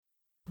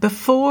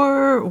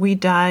Before we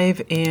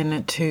dive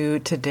into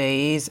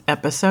today's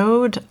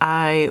episode,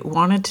 I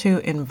wanted to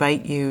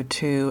invite you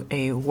to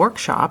a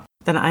workshop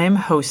that I am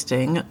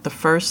hosting the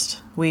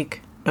first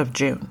week of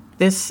June.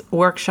 This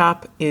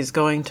workshop is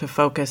going to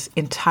focus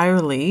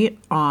entirely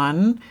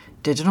on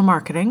digital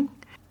marketing.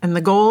 And the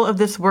goal of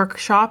this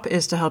workshop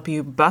is to help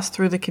you bust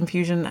through the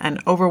confusion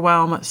and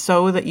overwhelm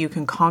so that you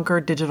can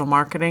conquer digital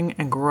marketing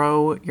and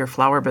grow your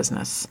flower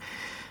business.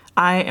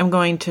 I am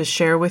going to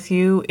share with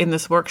you in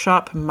this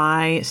workshop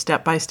my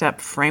step-by-step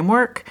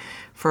framework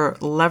for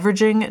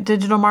leveraging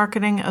digital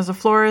marketing as a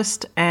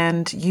florist,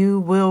 and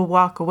you will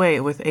walk away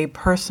with a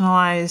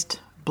personalized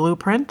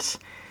blueprint,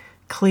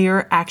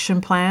 clear action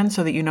plan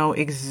so that you know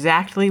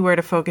exactly where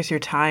to focus your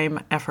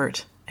time,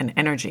 effort, and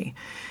energy.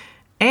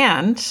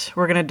 And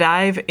we're going to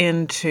dive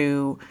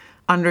into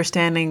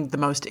understanding the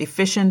most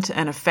efficient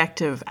and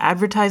effective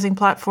advertising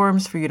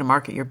platforms for you to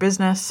market your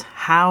business,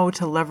 how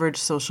to leverage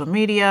social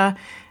media,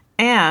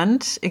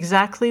 and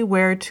exactly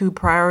where to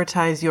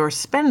prioritize your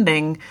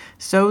spending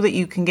so that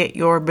you can get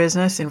your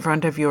business in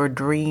front of your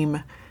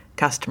dream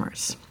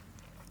customers.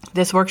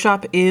 This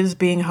workshop is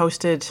being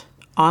hosted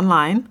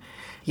online.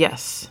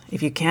 Yes,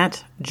 if you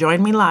can't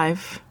join me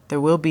live,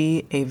 there will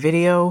be a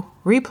video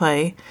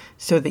replay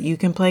so that you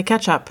can play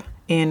catch up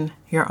in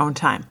your own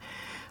time.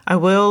 I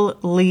will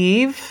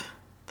leave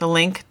the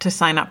link to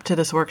sign up to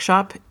this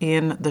workshop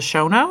in the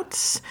show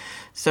notes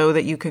so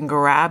that you can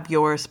grab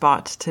your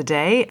spot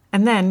today.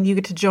 And then you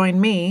get to join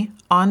me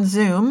on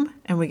Zoom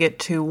and we get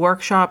to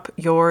workshop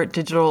your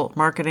digital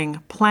marketing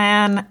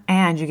plan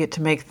and you get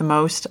to make the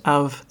most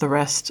of the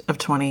rest of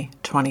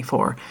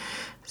 2024.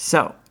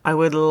 So I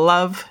would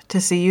love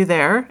to see you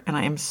there. And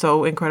I am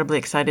so incredibly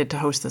excited to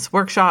host this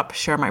workshop,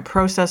 share my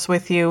process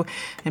with you,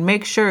 and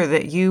make sure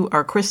that you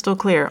are crystal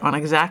clear on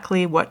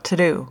exactly what to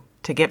do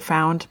to get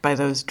found by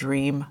those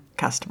dream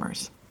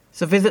customers.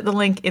 So visit the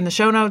link in the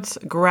show notes,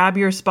 grab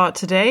your spot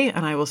today,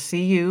 and I will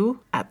see you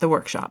at the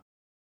workshop.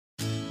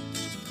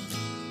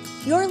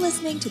 You're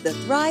listening to the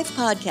Thrive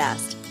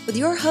Podcast with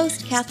your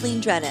host,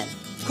 Kathleen Drennan,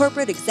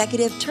 corporate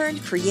executive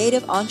turned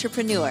creative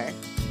entrepreneur.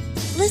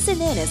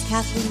 Listen in as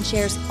Kathleen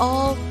shares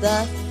all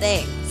the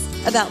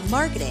things about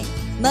marketing,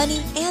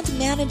 money, and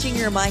managing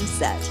your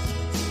mindset.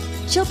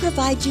 She'll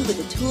provide you with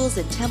the tools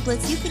and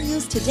templates you can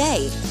use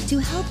today to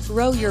help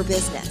grow your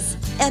business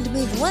and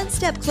move one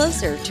step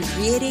closer to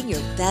creating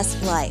your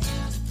best life.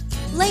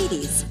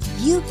 Ladies,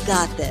 you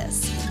got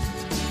this.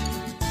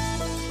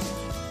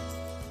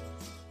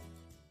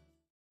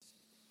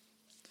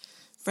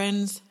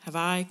 Friends, have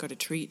I got a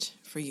treat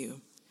for you.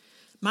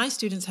 My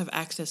students have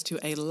access to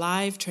a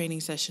live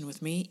training session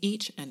with me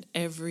each and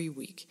every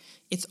week.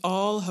 It's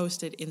all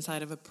hosted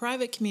inside of a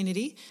private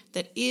community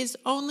that is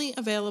only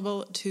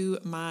available to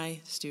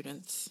my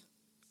students.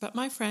 But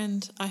my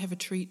friend, I have a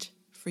treat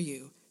for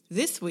you.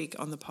 This week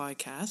on the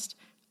podcast,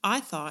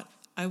 I thought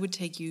I would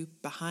take you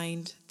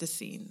behind the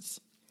scenes.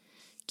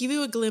 Give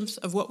you a glimpse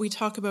of what we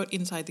talk about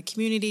inside the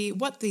community,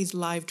 what these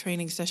live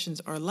training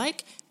sessions are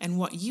like, and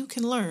what you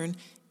can learn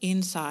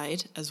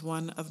inside as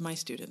one of my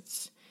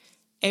students.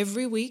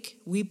 Every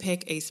week, we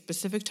pick a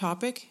specific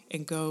topic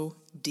and go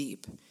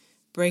deep.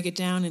 Break it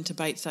down into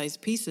bite-sized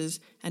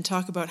pieces and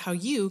talk about how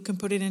you can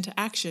put it into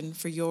action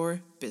for your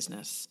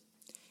business.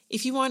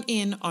 If you want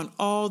in on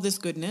all this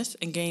goodness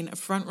and gain a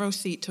front row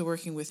seat to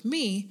working with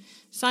me,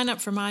 sign up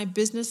for my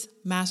business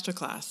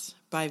masterclass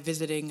by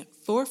visiting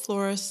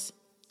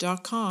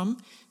forflorists.com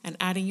and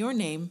adding your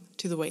name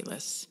to the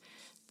waitlist.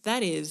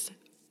 That is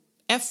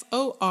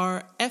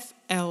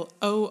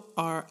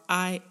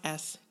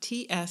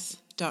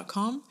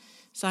forflorists.com.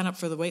 Sign up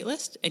for the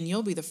waitlist and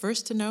you'll be the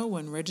first to know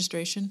when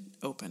registration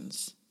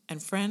opens.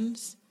 And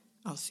friends,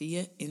 I'll see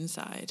you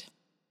inside.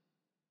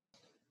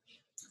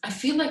 I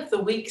feel like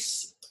the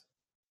weeks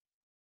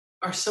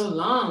are so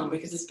long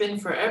because it's been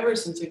forever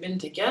since we've been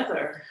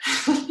together.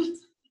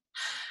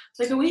 It's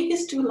like a week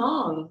is too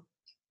long.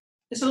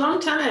 It's a long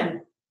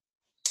time.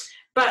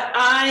 But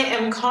I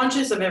am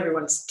conscious of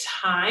everyone's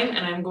time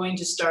and I'm going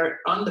to start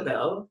on the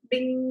bell.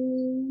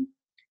 Bing,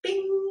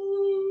 bing.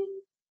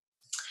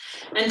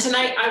 And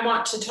tonight I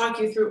want to talk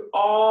you through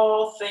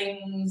all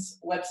things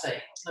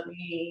website. Let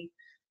me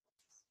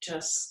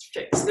just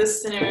fix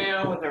this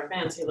scenario with our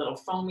fancy little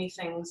foamy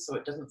things so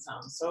it doesn't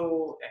sound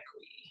so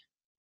echoey.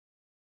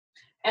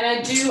 And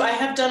I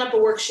have done up a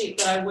worksheet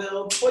that I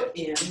will put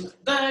in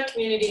the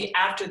community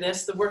after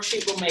this. The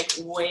worksheet will make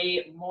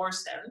way more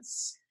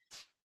sense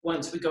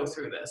once we go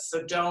through this.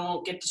 So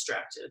don't get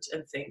distracted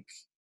and think,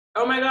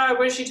 oh my God,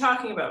 what is she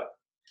talking about?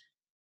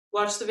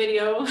 Watch the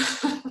video,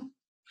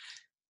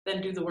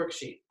 then do the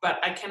worksheet. But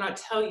I cannot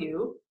tell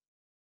you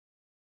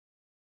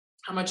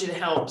how much it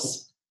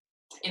helps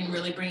in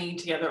really bringing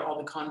together all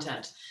the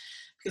content.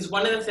 Because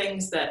one of the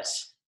things that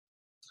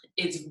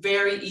it's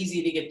very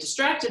easy to get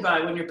distracted by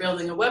when you're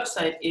building a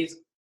website is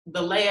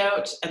the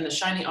layout and the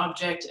shiny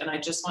object, and I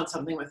just want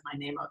something with my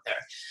name out there.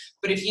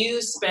 But if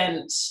you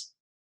spent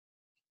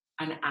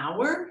an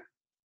hour,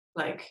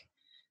 like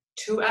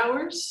 2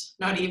 hours,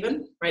 not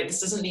even, right?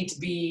 This doesn't need to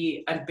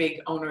be a big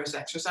onerous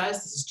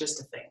exercise. This is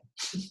just a thing.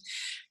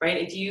 right?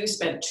 If you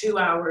spent 2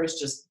 hours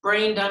just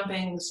brain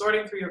dumping,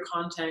 sorting through your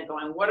content,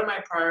 going, what are my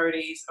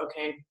priorities?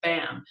 Okay,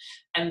 bam.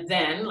 And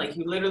then like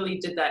you literally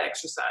did that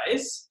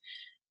exercise.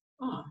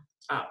 Oh,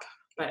 up.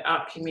 By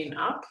up, you mean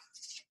up?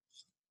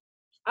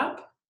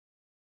 Up?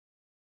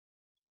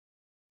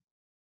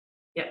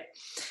 Yep.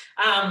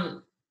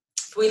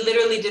 We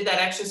literally did that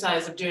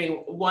exercise of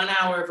doing 1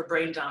 hour of a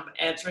brain dump,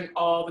 answering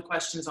all the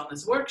questions on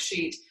this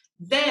worksheet.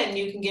 Then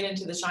you can get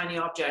into the shiny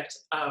object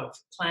of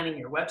planning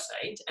your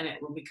website, and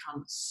it will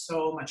become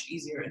so much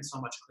easier and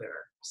so much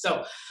clearer.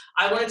 So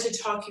I wanted to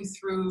talk you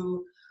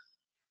through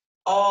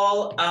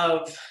all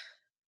of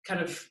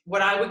kind of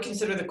what I would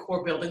consider the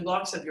core building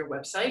blocks of your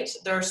website.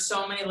 There are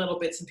so many little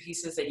bits and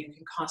pieces that you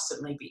can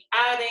constantly be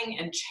adding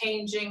and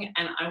changing,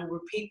 and I will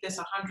repeat this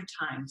 100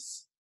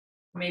 times,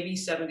 maybe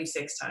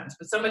 76 times,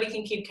 but somebody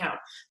can keep count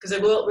because I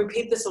will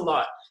repeat this a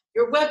lot.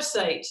 Your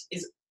website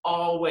is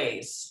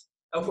always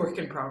a work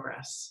in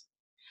progress.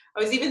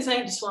 I was even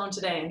saying to Sloan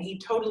today, and he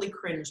totally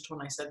cringed when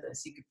I said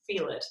this. You could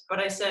feel it. But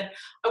I said,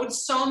 I would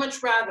so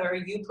much rather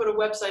you put a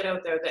website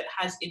out there that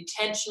has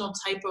intentional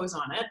typos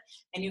on it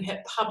and you hit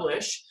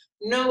publish,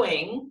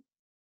 knowing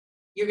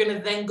you're going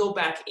to then go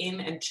back in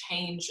and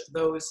change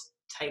those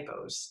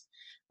typos,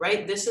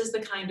 right? This is the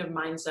kind of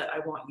mindset I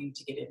want you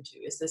to get into,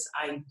 is this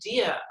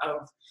idea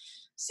of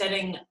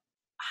setting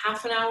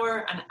half an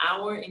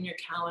hour in your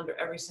calendar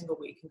every single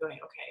week and going,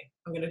 okay,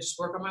 I'm going to just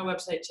work on my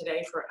website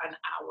today for an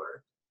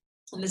hour.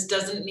 And this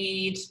doesn't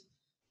need,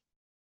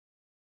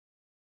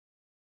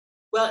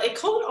 well, it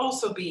could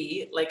also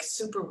be like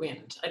super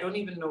wind. I don't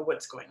even know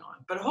what's going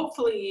on, but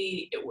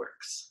hopefully it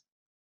works.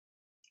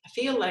 I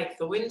feel like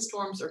the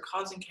windstorms are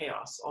causing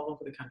chaos all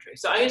over the country.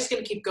 So I'm just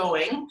going to keep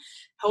going.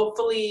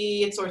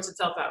 Hopefully it sorts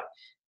itself out.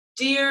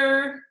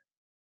 Dear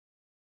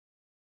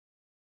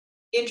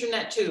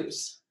internet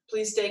tubes,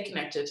 please stay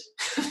connected.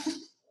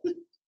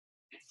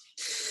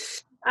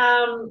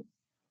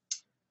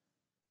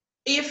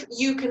 If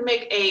you can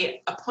make an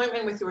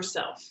appointment with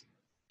yourself,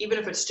 even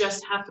if it's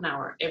just half an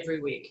hour every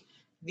week,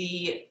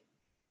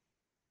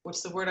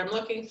 what's the word I'm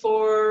looking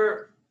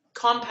for?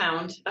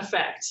 Compound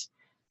effect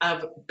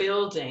of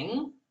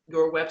building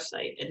your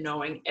website and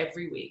knowing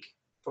every week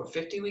for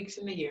 50 weeks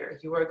in a year,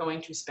 you are going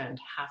to spend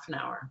half an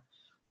hour,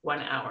 1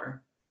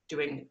 hour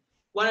doing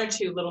one or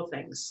two little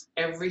things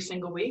every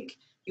single week.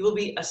 You will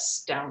be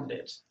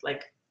astounded,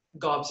 like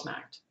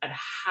gobsmacked at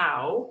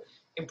how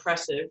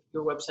impressive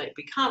your website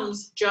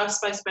becomes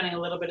just by spending a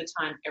little bit of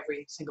time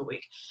every single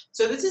week.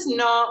 So this is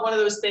not one of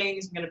those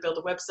things, I'm going to build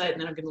a website and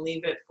then I'm going to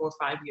leave it for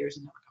 5 years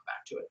and never come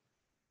back to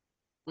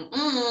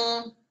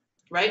it.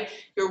 Right?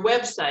 Your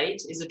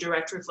website is a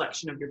direct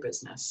reflection of your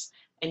business,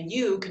 and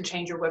you can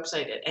change your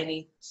website at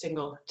any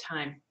single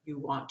time you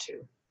want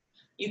to.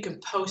 You can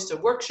post a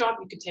workshop,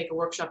 you can take a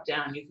workshop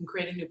down, you can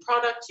create a new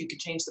product, you can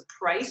change the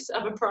price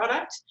of a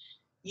product,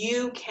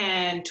 you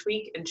can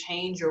tweak and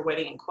change your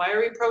wedding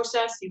inquiry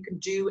process, you can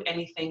do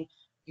anything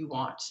you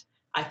want.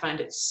 I find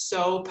it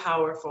so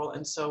powerful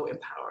and so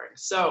empowering.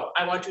 So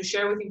I want to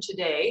share with you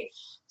today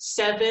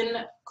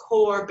 7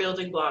 core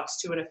building blocks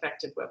to an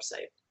effective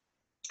website.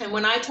 And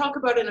when I talk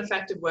about an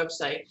effective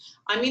website,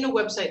 I mean a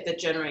website that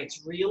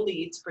generates real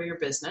leads for your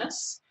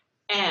business.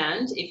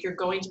 And if you're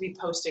going to be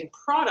posting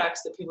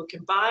products that people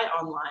can buy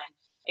online,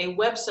 a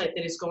website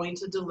that is going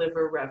to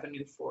deliver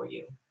revenue for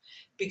you.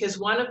 Because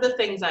one of the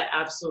things I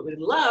absolutely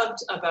loved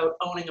about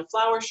owning a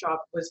flower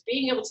shop was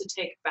being able to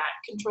take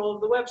back control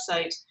of the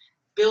website,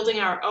 building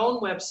our own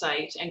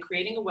website, and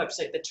creating a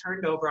website that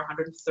turned over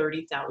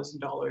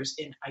 $130,000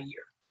 in a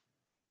year.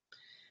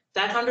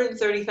 That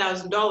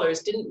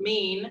 $130,000 didn't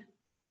mean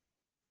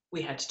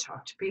we had to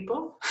talk to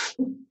people,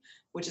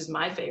 which is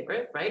my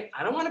favorite, right?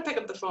 I don't want to pick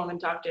up the phone and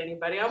talk to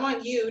anybody. I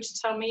want you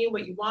to tell me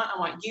what you want. I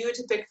want you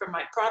to pick from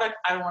my product.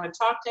 I don't want to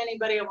talk to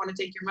anybody. I want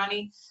to take your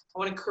money. I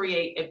want to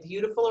create a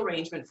beautiful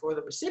arrangement for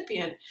the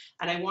recipient.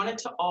 And I want it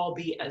to all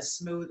be as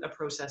smooth a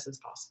process as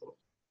possible.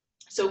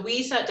 So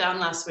we sat down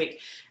last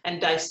week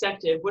and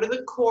dissected what are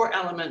the core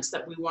elements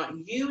that we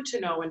want you to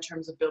know in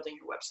terms of building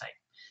your website.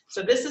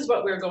 So this is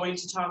what we're going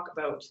to talk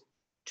about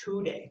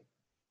today.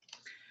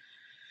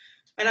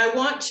 And I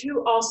want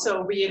to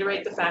also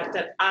reiterate the fact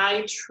that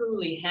I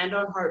truly, hand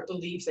on heart,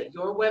 believe that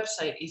your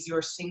website is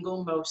your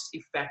single most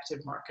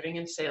effective marketing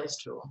and sales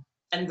tool.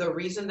 And the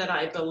reason that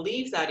I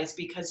believe that is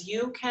because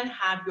you can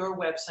have your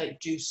website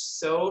do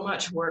so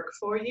much work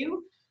for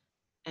you,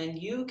 and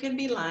you can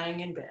be lying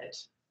in bed.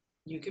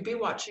 You could be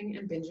watching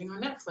and binging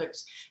on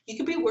Netflix. You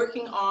could be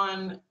working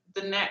on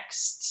the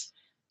next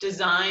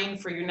design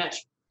for your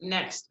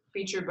next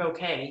feature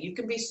bouquet. You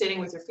could be sitting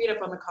with your feet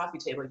up on the coffee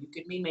table. You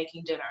could be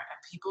making dinner,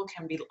 and people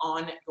can be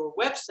on your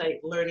website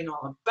learning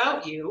all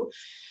about you,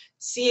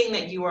 seeing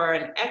that you are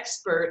an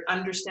expert,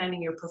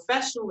 understanding your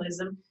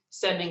professionalism,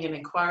 sending an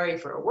inquiry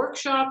for a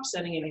workshop,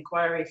 sending an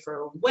inquiry for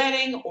a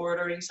wedding,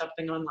 ordering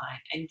something online,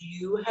 and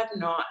you have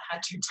not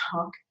had to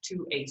talk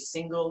to a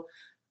single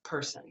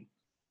person.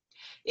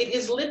 It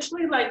is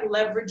literally like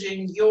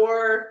leveraging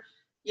your,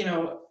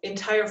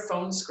 entire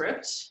phone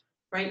script,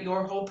 right?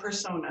 Your whole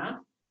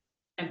persona,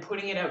 and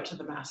putting it out to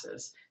the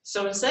masses.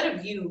 So instead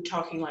of you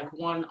talking like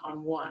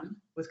one-on-one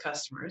with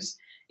customers,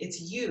 it's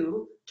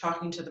you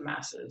talking to the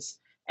masses.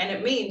 And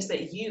it means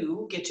that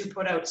you get to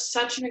put out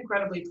such an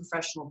incredibly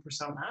professional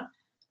persona.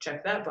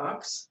 Check that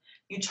box.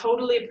 You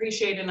totally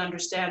appreciate and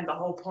understand the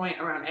whole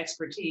point around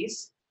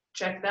expertise.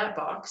 Check that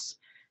box.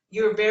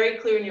 You're very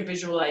clear in your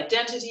visual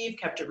identity. You've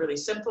kept it really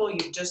simple.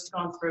 You've just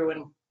gone through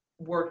and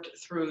worked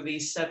through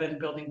these 7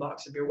 building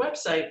blocks of your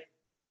website.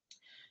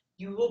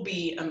 You will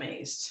be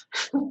amazed.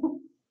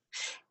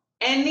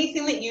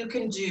 Anything that you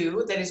can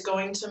do that is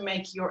going to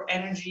make your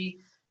energy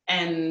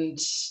and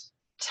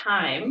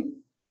time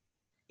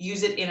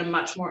use it in a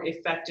much more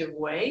effective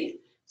way,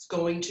 it's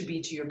going to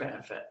be to your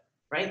benefit,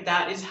 right?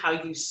 That is how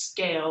you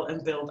scale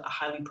and build a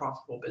highly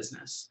profitable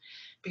business.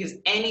 Because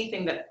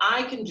anything that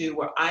I can do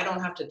where I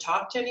don't have to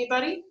talk to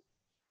anybody,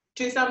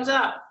 2 thumbs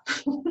up.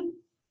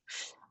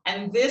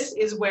 And this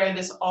is where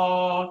this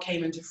all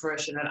came into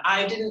fruition. And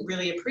I didn't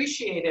really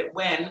appreciate it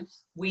when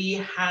we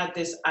had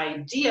this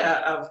idea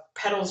of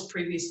Petals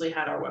previously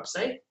had our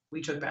website.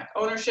 We took back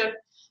ownership.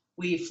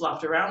 We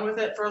flopped around with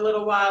it for a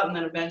little while and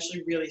then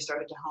eventually really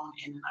started to hone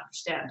in and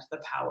understand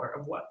the power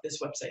of what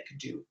this website could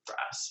do for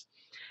us.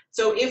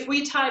 So if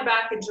we tie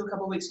back into a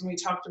couple of weeks when we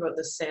talked about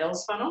the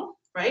sales funnel,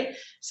 right?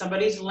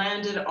 Somebody's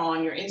landed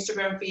on your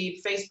Instagram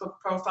feed, Facebook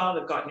profile,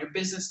 they've gotten your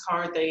business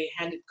card, they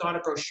got a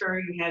brochure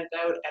you handed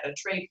out at a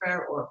trade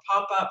fair or a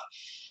pop-up,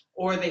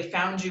 or they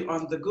found you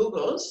on the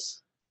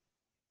Googles,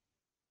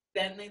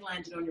 then they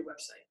landed on your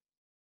website,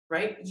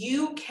 right?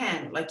 You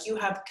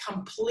have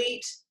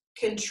complete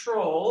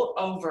control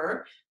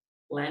over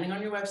landing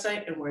on your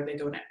website and where they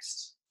go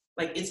next.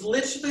 Like, it's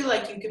literally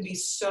like you can be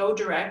so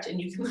direct and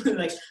you can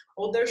like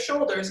hold their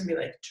shoulders and be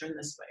like, turn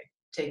this way,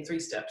 take 3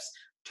 steps,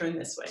 turn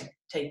this way,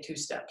 take 2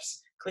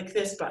 steps, click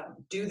this button,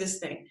 do this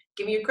thing,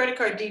 give me your credit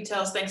card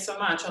details, thanks so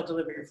much, I'll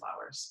deliver your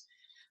flowers.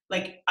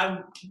 Like,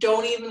 I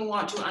don't even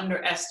want to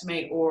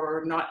underestimate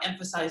or not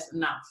emphasize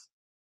enough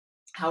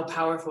how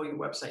powerful your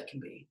website can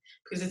be,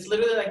 because it's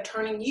literally like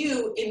turning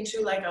you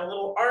into like a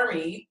little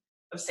army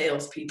of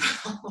salespeople.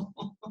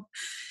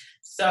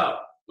 So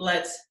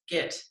let's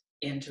get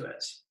into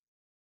it.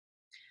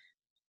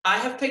 I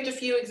have picked a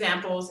few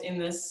examples in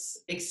this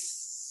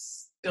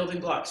building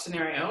block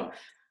scenario,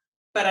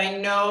 but I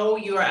know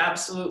you are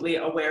absolutely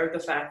aware of the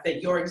fact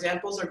that your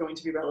examples are going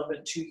to be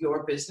relevant to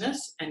your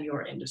business and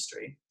your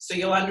industry. So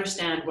you'll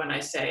understand when I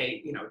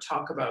say,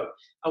 talk about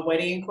a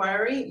wedding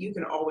inquiry, you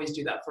can always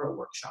do that for a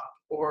workshop.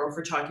 Or if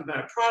we're talking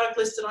about a product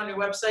listed on your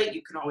website,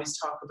 you can always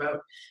talk about,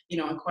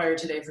 inquire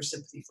today for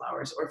sympathy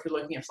flowers. Or if you're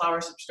looking at flower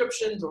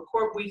subscriptions or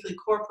weekly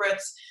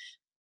corporates,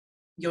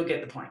 you'll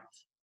get the point.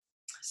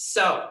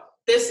 So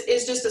this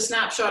is just a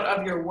snapshot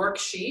of your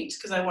worksheet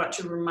because I want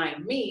to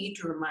remind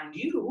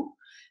you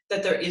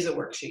that there is a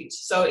worksheet.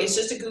 So it's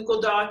just a Google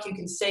Doc. You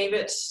can save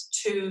it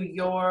to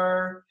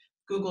your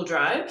Google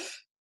Drive,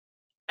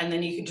 and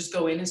then you can just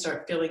go in and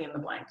start filling in the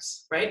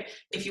blanks, right?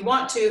 If you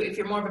want to, if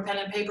you're more of a pen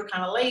and paper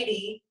kind of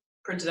lady,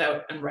 print it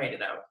out and write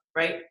it out,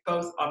 right?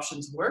 Both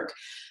options work.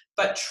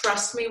 But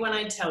trust me when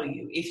I tell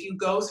you, if you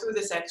go through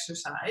this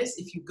exercise,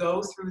 if you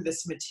go through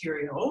this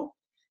material,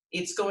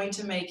 it's going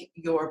to make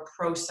your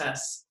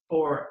process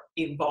for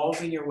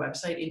evolving your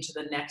website into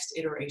the next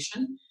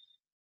iteration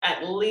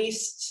at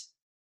least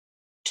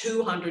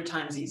 200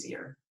 times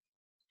easier.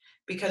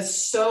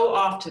 Because so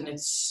often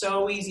it's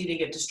so easy to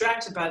get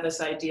distracted by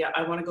this idea.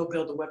 I want to go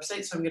build a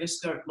website, so I'm going to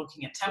start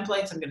looking at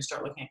templates. I'm going to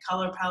start looking at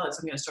color palettes.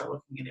 I'm going to start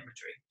looking at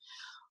imagery.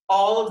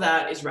 All of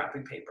that is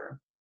wrapping paper,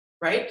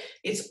 right?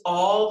 It's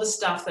all the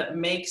stuff that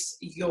makes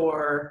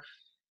your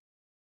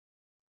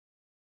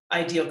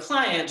ideal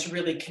client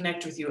really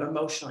connect with you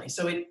emotionally.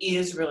 So it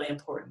is really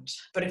important.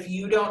 But if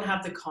you don't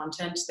have the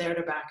content there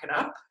to back it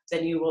up,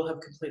 then you will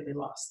have completely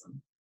lost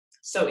them.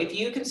 So if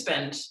you can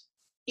spend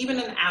even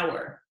an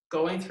hour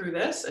going through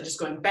this and just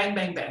going bang,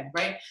 bang, bang,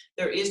 right?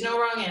 There is no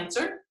wrong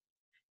answer.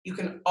 You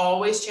can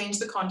always change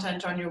the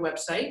content on your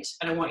website,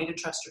 and I want you to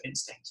trust your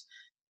instinct.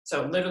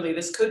 So literally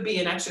this could be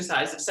an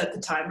exercise of set the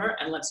timer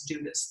and let's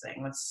do this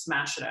thing. Let's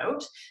smash it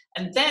out.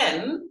 And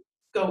then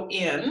go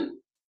in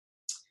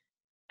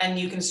and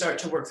you can start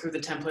to work through the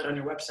template on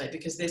your website,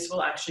 because this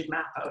will actually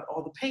map out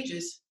all the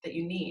pages that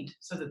you need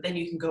so that then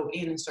you can go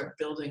in and start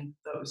building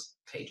those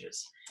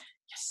pages.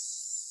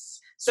 Yes.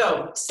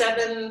 So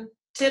 7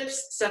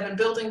 tips, 7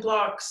 building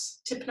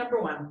blocks. Tip number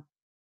 1,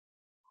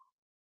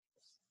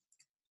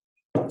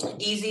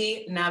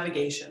 easy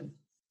navigation.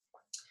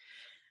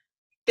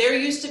 There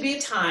used to be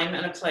a time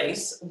and a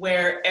place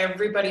where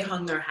everybody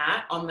hung their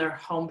hat on their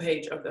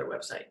homepage of their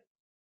website,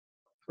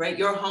 right?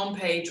 Your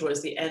homepage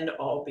was the end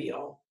all be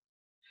all.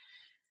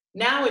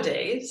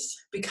 Nowadays,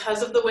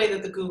 because of the way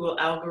that the Google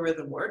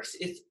algorithm works,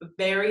 it's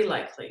very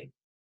likely,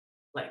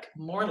 like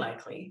more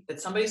likely,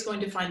 that somebody's going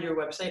to find your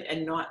website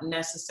and not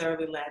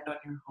necessarily land on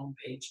your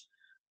homepage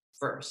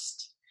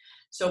first.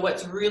 So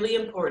what's really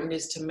important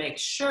is to make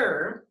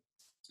sure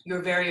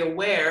you're very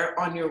aware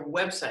on your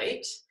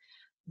website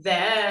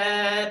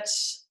that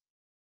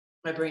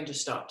My brain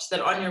just stopped.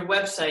 That on your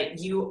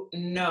website, you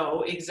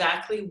know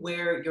exactly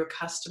where your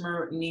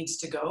customer needs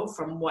to go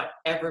from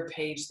whatever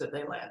page that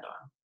they land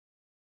on.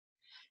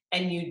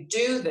 And you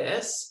do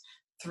this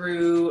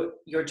through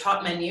your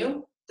top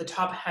menu, the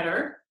top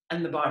header,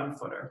 and the bottom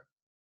footer.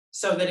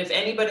 So that if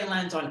anybody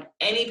lands on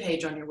any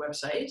page on your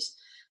website,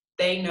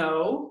 they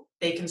know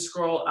they can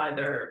scroll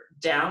either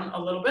down a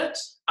little bit,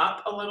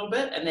 up a little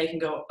bit, and they can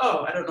go,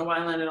 oh, I don't know why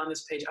I landed on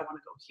this page. I want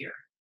to go here.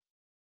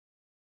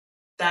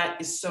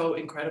 That is so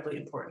incredibly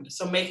important.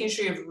 So making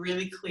sure you have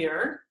really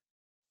clear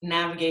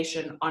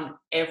navigation on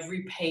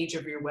every page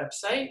of your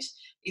website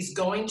is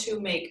going to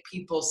make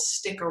people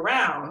stick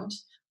around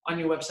on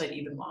your website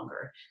even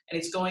longer. And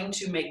it's going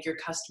to make your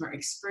customer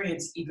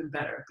experience even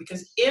better.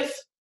 Because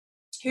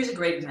here's a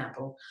great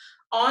example.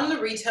 On the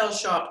Retail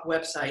Shop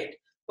website,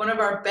 one of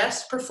our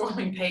best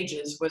performing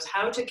pages was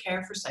how to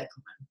care for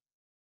cyclamen.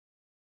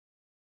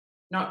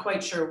 Not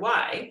quite sure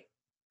why,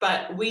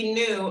 but we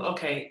knew,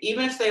 okay,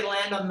 even if they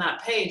land on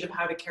that page of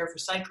how to care for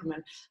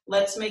cyclamen,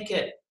 let's make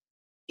it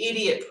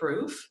idiot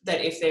proof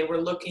that if they were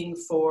looking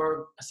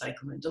for a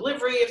cyclamen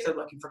delivery, if they're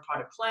looking for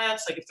potted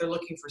plants, like if they're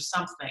looking for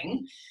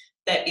something,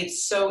 that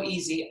it's so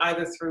easy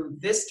either through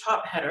this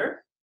top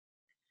header,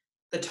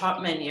 the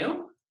top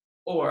menu,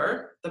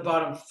 or the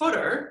bottom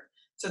footer.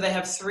 So they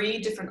have 3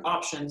 different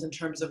options in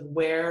terms of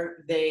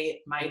where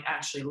they might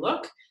actually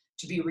look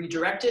to be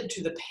redirected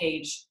to the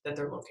page that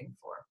they're looking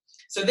for.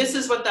 So this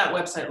is what that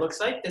website looks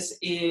like. This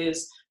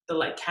is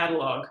the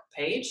catalog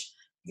page.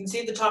 You can see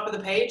at the top of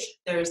the page,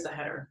 there's the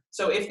header.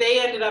 So if they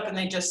ended up and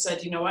they just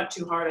said, you know what,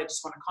 too hard, I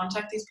just want to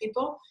contact these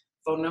people,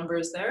 phone number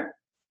is there,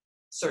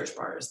 search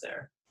bar is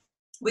there.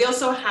 We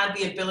also had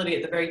the ability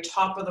at the very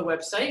top of the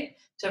website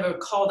to have a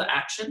call to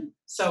action.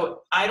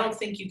 So I don't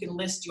think you can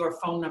list your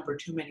phone number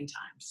too many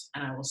times,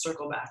 and I will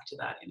circle back to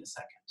that in a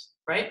second,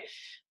 right?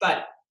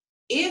 But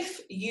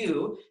if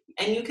you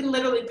can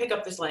literally pick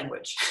up this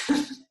language,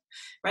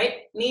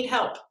 right? Need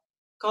help,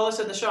 call us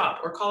at the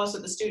shop or call us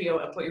at the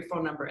studio and put your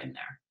phone number in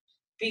there.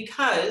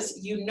 Because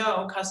you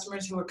know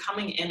customers who are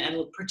coming in,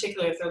 and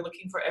particularly if they're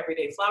looking for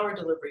everyday flower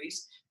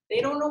deliveries,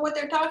 they don't know what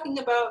they're talking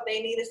about,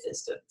 they need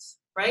assistance.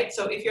 Right?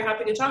 So if you're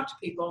happy to talk to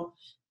people,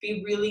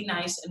 be really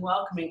nice and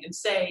welcoming and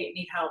say,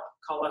 need help,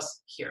 call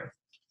us here.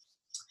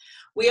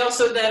 We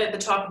also then at the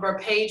top of our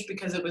page,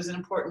 because it was an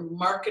important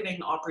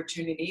marketing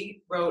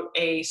opportunity, wrote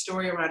a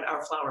story around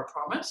our flower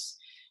promise.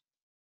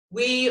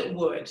 We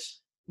would,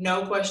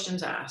 no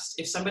questions asked,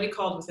 if somebody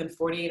called within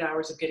 48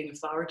 hours of getting a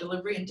flower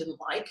delivery and didn't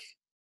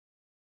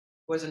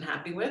wasn't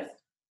happy with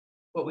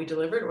what we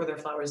delivered or their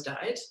flowers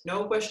died,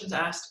 no questions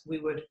asked, we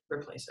would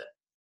replace it.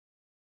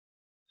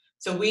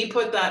 So we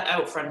put that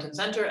out front and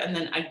center, and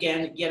then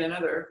again, yet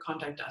another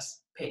contact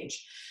us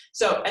page.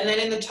 So, and then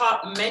in the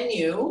top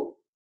menu,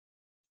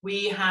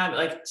 we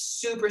have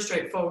super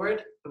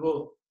straightforward.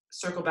 We'll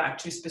circle back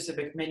to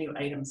specific menu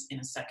items in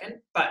a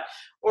second, but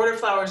order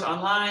flowers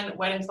online,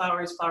 wedding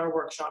flowers, flower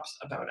workshops,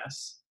 about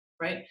us,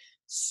 right?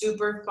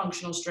 Super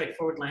functional,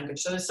 straightforward language.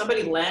 So if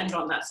somebody landed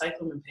on that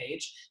cyclamen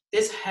page,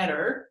 this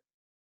header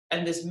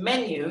and this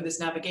menu,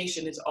 this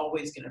navigation is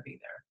always going to be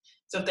there.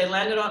 So if they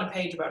landed on a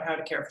page about how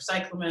to care for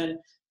cyclamen,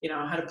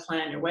 how to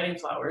plan your wedding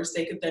flowers,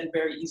 they could then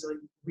very easily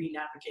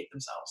re-navigate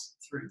themselves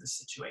through the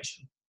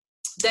situation.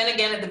 Then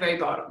again, at the very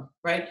bottom,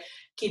 right?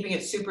 Keeping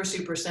it super,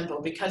 super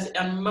simple, because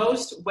on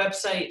most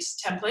website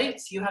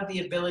templates, you have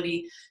the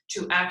ability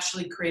to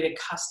actually create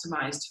a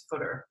customized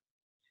footer.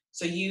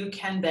 So you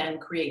can then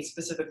create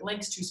specific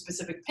links to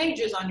specific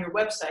pages on your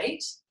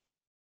website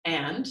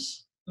and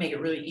make it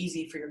really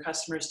easy for your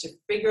customers to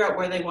figure out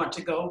where they want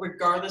to go,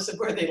 regardless of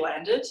where they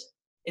landed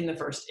in the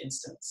first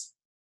instance.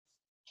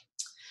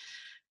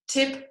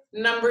 Tip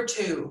number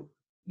 2,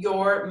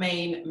 your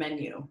main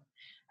menu.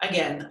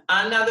 Again,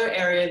 another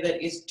area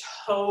that is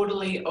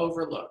totally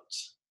overlooked,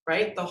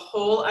 right? The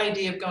whole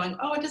idea of going,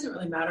 oh, it doesn't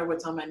really matter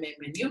what's on my main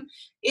menu.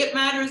 It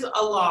matters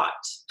a lot.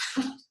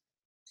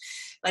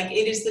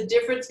 It is the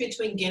difference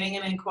between getting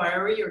an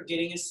inquiry or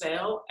getting a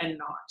sale and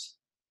not.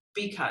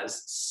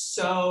 Because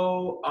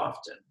so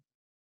often,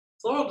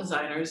 floral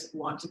designers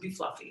want to be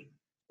fluffy.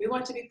 We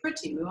want to be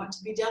pretty. We want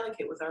to be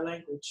delicate with our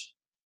language.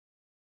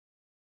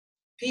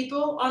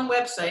 People on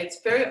websites,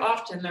 very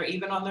often, they're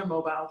even on their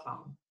mobile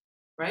phone,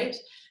 right?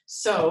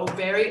 So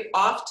very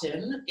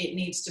often, it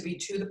needs to be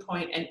to the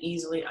point and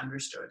easily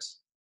understood.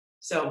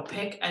 So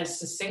pick as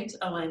succinct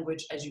a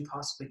language as you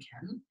possibly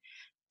can,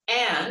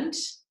 and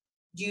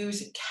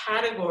use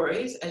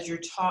categories as your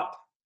top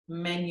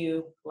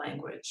menu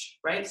language,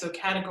 right? So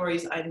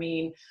categories, I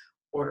mean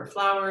order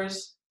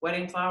flowers,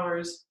 wedding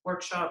flowers,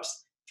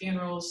 workshops,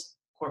 funerals,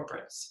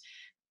 corporates.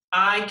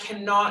 I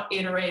cannot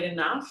iterate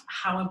enough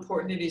how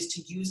important it is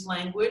to use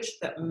language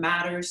that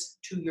matters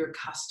to your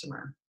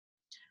customer.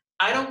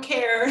 I don't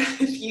care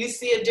if you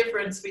see a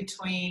difference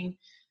between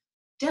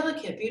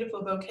delicate,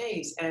 beautiful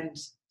bouquets and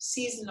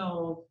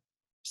seasonal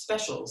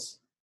specials.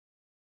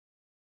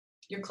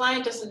 Your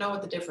client doesn't know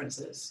what the difference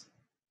is.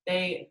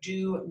 They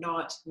do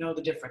not know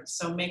the difference.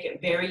 So make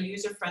it very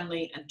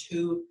user-friendly and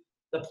to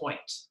the point.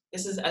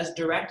 This is as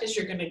direct as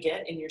you're going to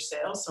get in your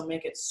sales, so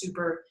make it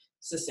super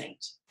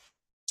succinct.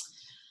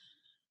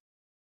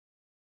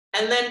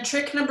 And then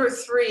trick number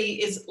 3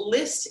 is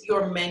list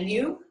your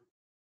menu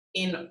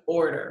in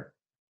order,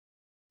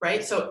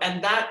 right? So,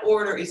 and that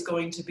order is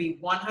going to be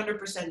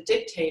 100%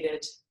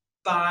 dictated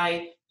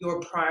by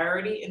your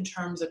priority in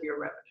terms of your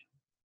revenue.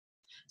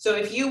 So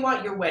if you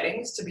want your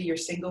weddings to be your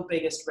single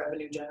biggest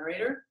revenue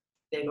generator,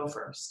 they go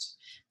first.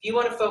 If you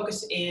want to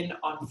focus in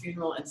on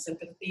funeral and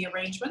sympathy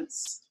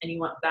arrangements, and you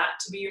want that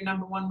to be your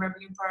number 1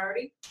 revenue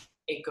priority,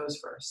 it goes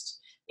first.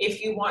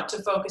 If you want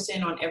to focus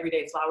in on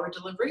everyday flower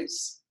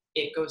deliveries,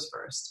 it goes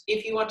first.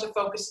 If you want to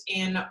focus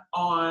in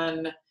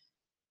on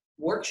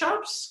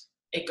workshops,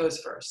 it goes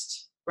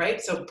first, right?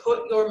 So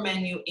put your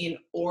menu in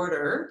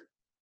order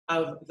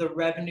of the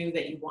revenue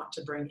that you want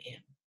to bring in.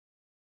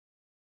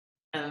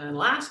 And then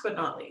last but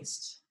not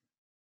least,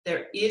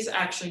 there is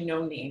actually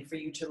no need for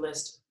you to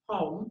list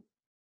home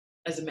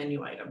as a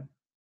menu item.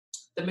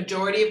 The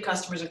majority of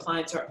customers and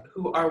clients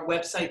who are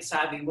website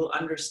savvy will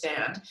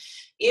understand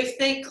if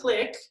they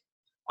click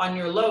on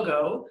your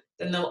logo,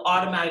 then they'll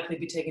automatically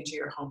be taken to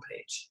your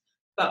homepage.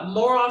 But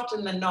more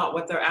often than not,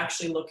 what they're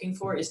actually looking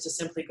for is to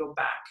simply go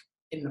back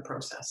in the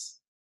process.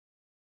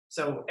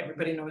 So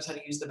everybody knows how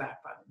to use the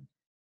back button.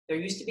 There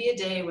used to be a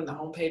day when the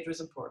homepage was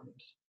important.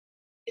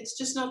 It's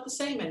just not the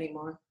same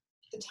anymore.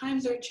 The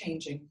times are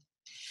changing.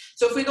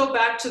 So if we go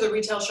back to the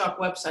retail shop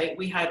website,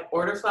 we had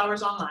order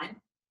flowers online,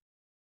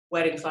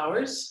 wedding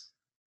flowers,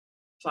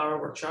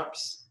 flower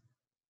workshops,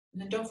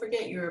 and then don't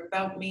forget your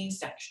About Me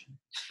section.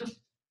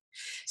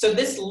 So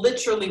this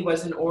literally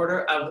was an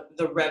order of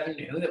the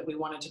revenue that we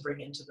wanted to bring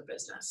into the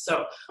business.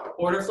 So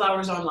order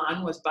flowers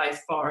online was by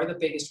far the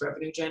biggest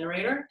revenue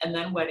generator, and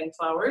then wedding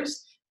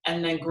flowers,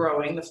 and then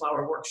growing the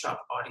flower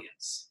workshop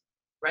audience,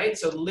 right?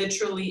 So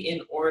literally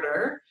in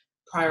order,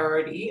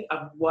 priority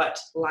of what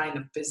line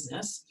of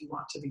business you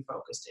want to be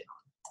focused in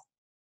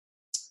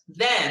on.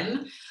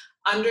 Then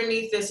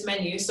underneath this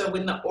menu, so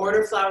when the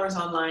order flowers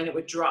online, it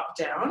would drop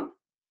down.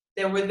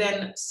 There were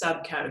then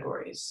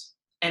subcategories.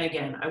 And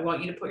again, I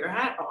want you to put your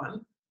hat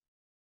on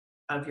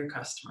of your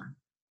customer.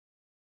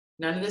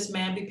 None of this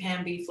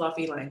mamby-pamby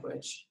fluffy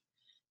language.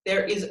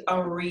 There is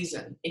a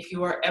reason. If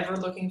you are ever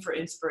looking for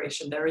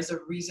inspiration, there is a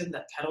reason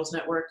that Petals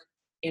Network,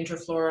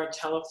 Interflora,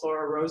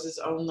 Teleflora, Roses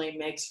Only,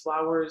 Makes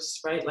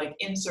Flowers, right? Like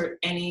insert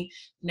any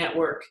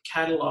network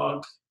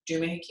catalog,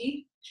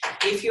 doohickey.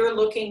 If you're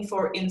looking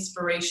for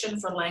inspiration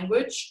for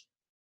language,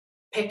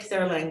 pick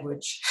their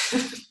language.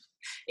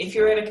 If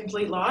you're at a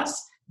complete loss,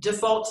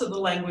 default to the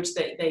language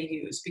that they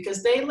use,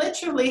 because they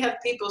literally have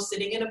people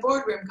sitting in a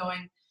boardroom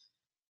going,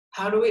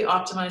 how do we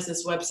optimize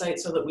this website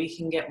so that we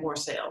can get more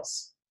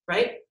sales,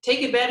 right?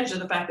 Take advantage of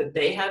the fact that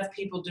they have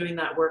people doing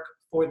that work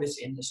for this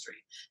industry.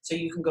 So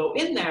you can go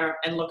in there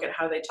and look at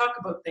how they talk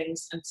about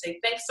things and say,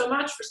 thanks so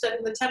much for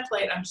setting the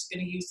template. I'm just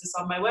going to use this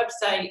on my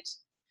website.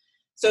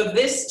 So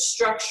this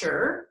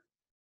structure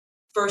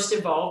first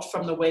evolved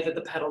from the way that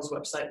the Petals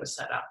website was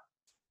set up.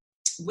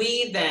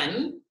 We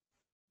then,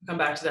 come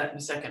back to that in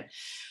a second.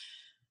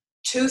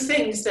 2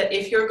 things that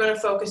if you're going to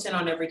focus in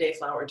on everyday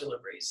flower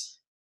deliveries,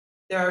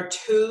 there are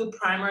 2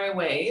 primary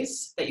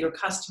ways that your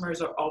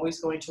customers are always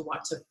going to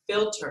want to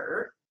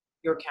filter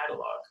your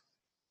catalog.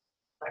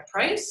 By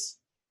price,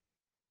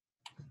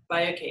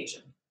 by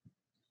occasion.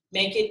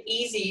 Make it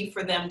easy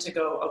for them to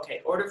go,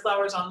 okay, order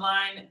flowers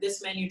online,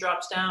 this menu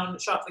drops down,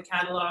 shop the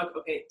catalog.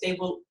 Okay, they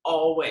will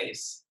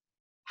always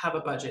have a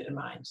budget in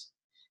mind.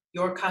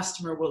 Your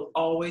customer will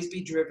always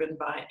be driven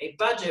by a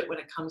budget when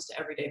it comes to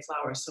everyday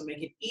flowers. So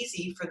make it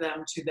easy for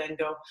them to then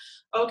go,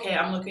 okay,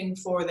 I'm looking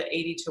for the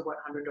 $80 to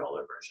 $100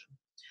 version.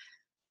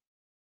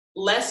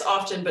 Less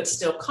often, but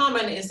still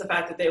common, is the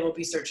fact that they will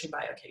be searching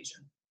by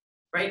occasion,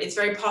 right? It's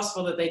very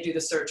possible that they do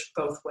the search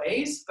both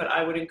ways, but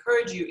I would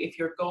encourage you, if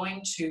you're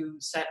going to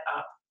set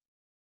up,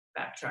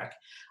 backtrack,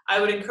 I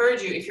would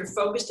encourage you, if you're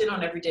focused in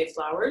on everyday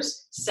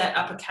flowers, set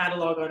up a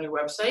catalog on your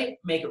website,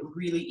 make it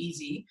really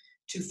easy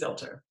to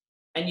filter.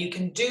 And you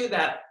can do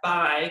that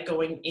by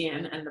going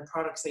in, and the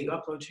products that you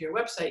upload to your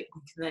website,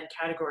 you can then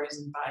categorize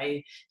them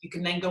by, you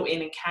can then go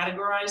in and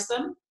categorize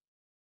them,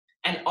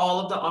 and all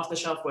of the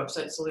off-the-shelf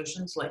website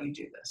solutions let you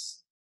do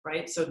this,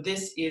 right? So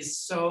this is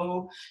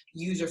so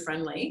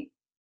user-friendly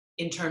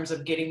in terms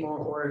of getting more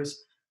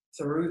orders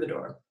through the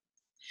door.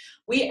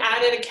 We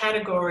added a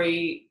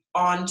category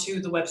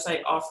onto the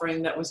website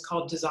offering that was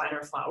called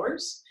designer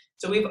flowers.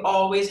 So we've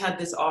always had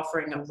this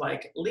offering of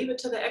like, leave it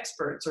to the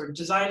experts, or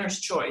designer's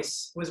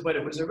choice was what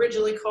it was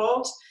originally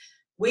called.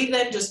 We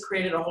then just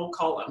created a whole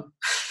column.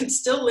 It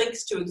still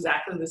links to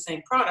exactly the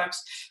same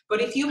products,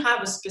 but if you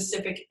have a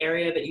specific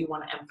area that you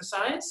want to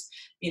emphasize,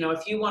 you know,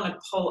 if you want to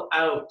pull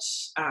out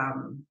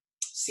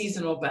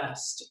seasonal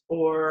best,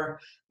 or,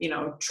 you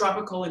know,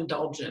 tropical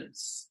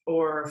indulgence,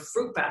 or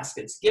fruit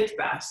baskets, gift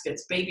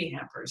baskets, baby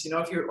hampers, you know,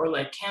 if you're, or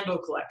like candle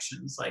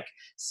collections, like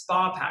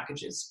spa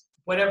packages,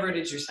 whatever it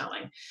is you're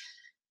selling,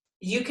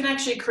 you can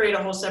actually create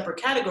a whole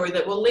separate category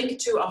that will link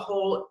to a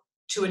whole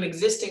to an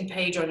existing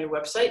page on your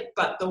website,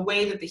 but the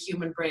way that the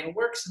human brain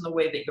works and the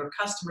way that your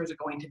customers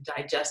are going to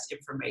digest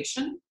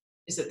information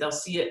is that they'll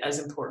see it as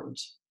important,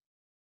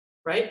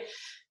 right?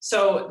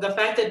 So the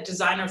fact that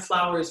designer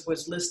flowers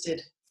was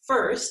listed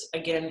first,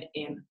 again,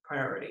 in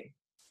priority,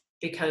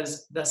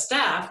 because the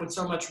staff would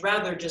so much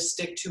rather just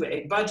stick to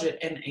a budget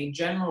and a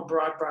general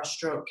broad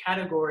brushstroke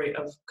category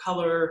of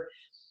color,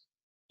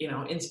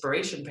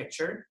 inspiration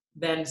picture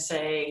than,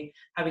 say,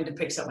 having to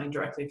pick something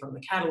directly from the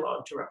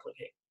catalog to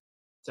replicate.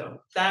 So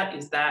that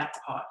is that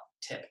hot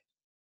tip.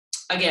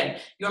 Again,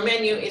 your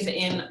menu is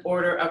in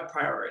order of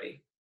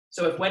priority.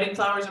 So if wedding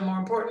flowers are more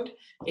important,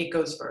 it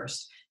goes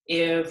first.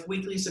 If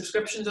weekly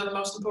subscriptions are the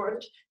most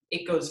important,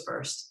 it goes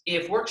first.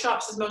 If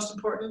workshops is most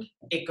important,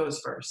 it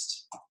goes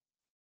first.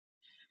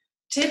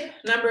 Tip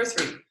number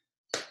 3,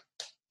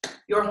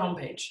 your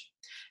homepage.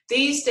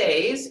 These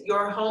days,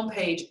 your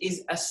homepage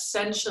is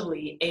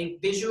essentially a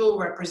visual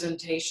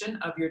representation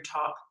of your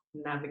top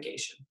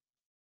navigation.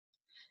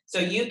 So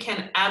you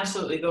can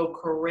absolutely go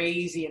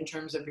crazy in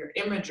terms of your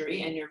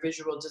imagery and your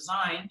visual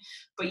design,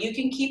 but you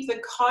can keep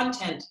the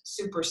content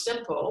super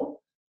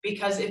simple,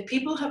 because if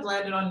people have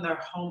landed on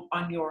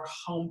your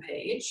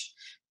homepage,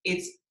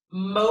 it's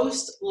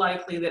most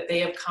likely that they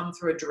have come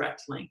through a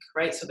direct link,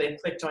 right? So they've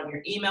clicked on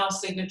your email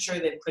signature,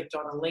 they've clicked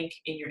on a link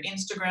in your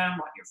Instagram,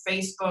 on your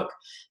Facebook,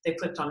 they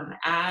clicked on an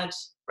ad,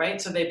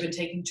 right? So they've been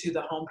taken to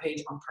the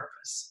homepage on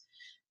purpose.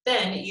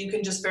 Then you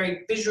can just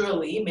very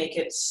visually make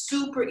it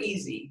super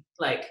easy.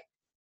 Like,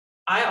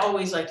 I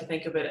always like to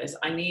think of it as,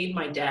 I need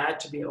my dad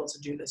to be able to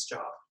do this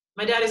job.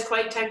 My dad is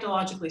quite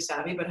technologically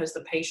savvy, but has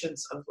the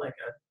patience of like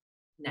a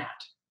gnat.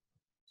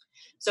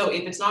 So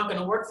if it's not going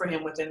to work for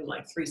him within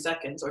like 3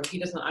 seconds, or if he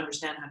doesn't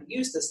understand how to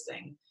use this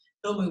thing,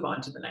 he'll move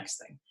on to the next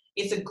thing.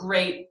 It's a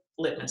great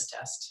litmus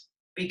test,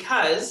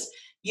 because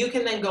you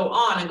can then go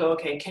on and go,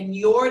 okay, can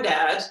your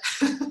dad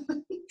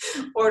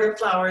order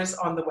flowers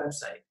on the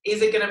website?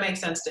 Is it going to make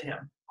sense to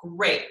him?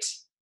 Great.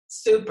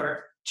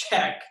 Super.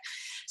 Check.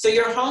 So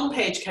your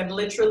homepage can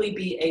literally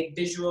be a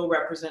visual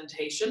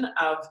representation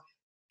of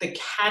the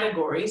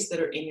categories that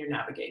are in your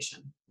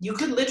navigation. You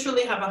could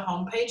literally have a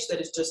homepage that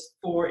is just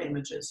 4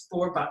 images,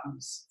 4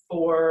 buttons,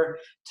 4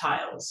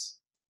 tiles,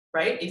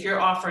 right? If you're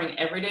offering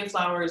everyday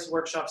flowers,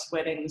 workshops,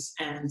 weddings,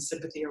 and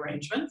sympathy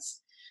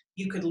arrangements,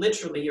 you could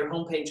literally, your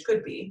homepage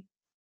could be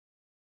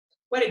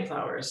wedding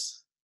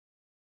flowers,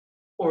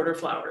 order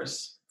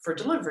flowers for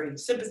delivery,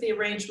 sympathy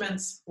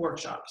arrangements,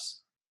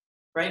 workshops,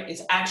 right?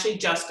 It's actually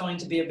just going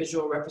to be a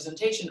visual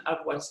representation of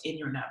what's in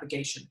your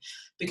navigation,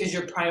 because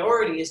your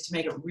priority is to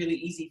make it really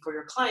easy for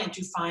your client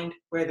to find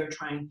where they're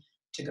trying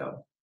to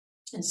go.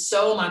 And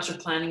so much of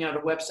planning out a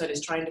website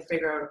is trying to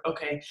figure out,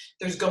 okay,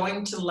 there's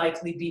going to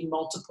likely be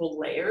multiple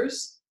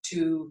layers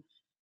to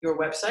your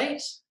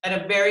website. At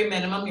a very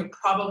minimum, you're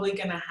probably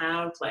going to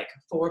have like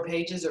 4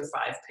 pages or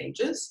 5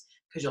 pages,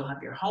 because you'll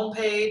have your home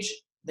page,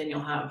 then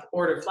you'll have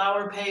order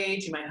flower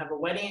page, you might have a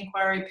wedding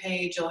inquiry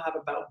page, you'll have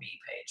about me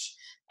page,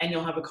 and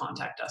you'll have a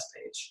contact us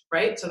page,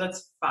 right? So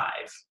that's 5.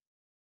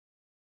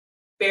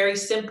 Very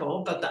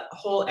simple, but the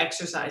whole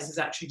exercise is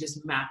actually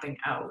just mapping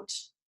out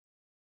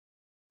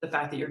the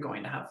fact that you're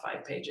going to have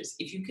 5 pages.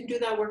 If you can do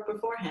that work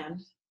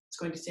beforehand, it's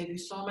going to save you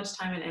so much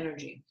time and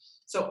energy.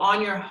 So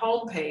on your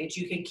home page,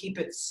 you can keep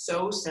it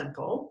so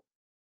simple,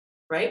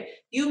 right?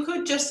 You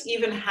could just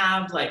even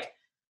have like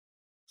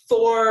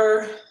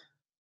 4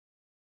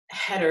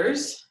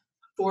 headers,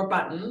 4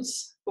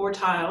 buttons, 4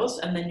 tiles,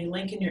 and then you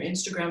link in your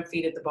Instagram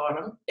feed at the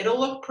bottom. It'll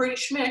look pretty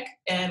schmick,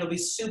 and it'll be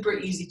super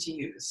easy to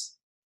use,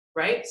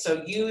 right?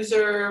 So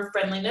user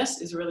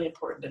friendliness is really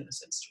important in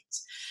this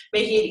instance.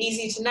 Making it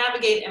easy to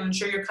navigate and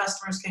ensure your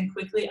customers can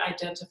quickly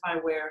identify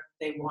where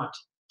they want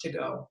to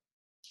go.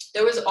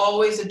 There was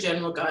always a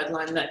general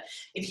guideline that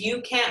if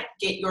you can't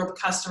get your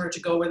customer to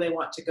go where they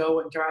want to go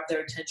and grab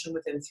their attention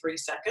within 3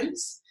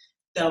 seconds,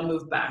 they'll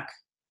move back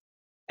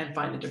and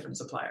find a different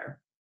supplier.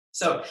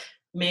 So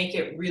make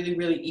it really,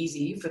 really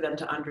easy for them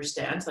to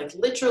understand. It's like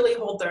literally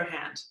hold their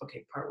hand.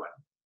 Okay, part 1,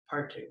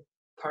 part 2,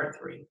 part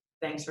 3.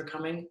 Thanks for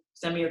coming.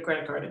 Send me your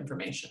credit card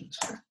information.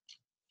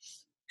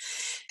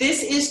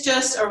 This is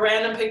just a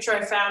random picture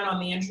I found on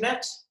the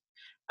internet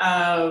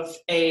of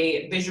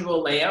a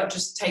visual layout,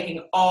 just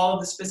taking all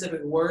the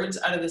specific words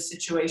out of the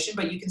situation,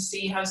 but you can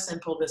see how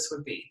simple this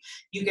would be.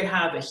 You could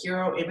have a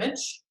hero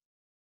image,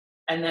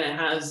 and then it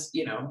has,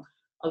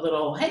 a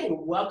little, hey,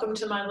 welcome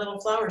to my little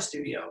flower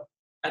studio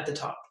at the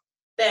top.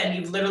 Then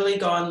you've literally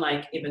gone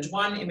like image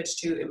 1, image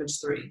 2, image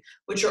 3,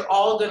 which are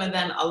all going to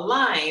then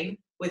align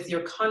with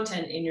your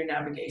content in your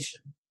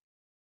navigation,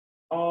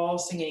 all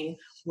singing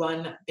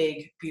one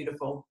big,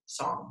 beautiful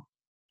song.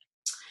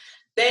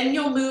 Then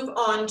you'll move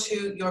on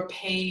to your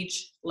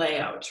page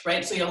layout,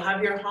 right? So you'll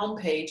have your home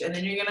page, and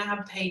then you're going to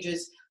have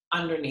pages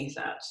underneath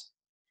that.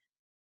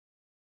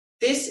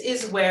 This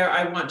is where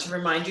I want to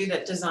remind you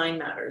that design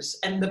matters.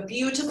 And the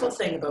beautiful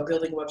thing about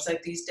building a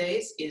website these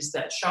days is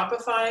that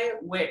Shopify,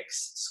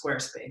 Wix,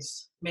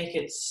 Squarespace make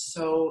it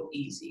so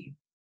easy,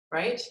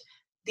 right?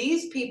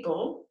 These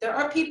people, there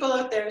are people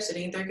out there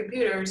sitting at their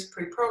computers,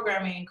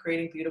 pre-programming and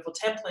creating beautiful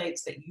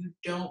templates that you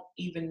don't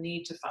even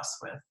need to fuss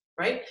with,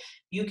 right?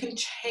 You can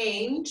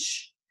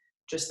change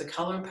just the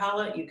color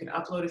palette. You can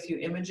upload a few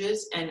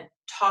images and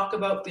talk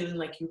about feeling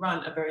like you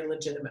run a very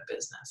legitimate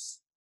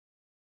business.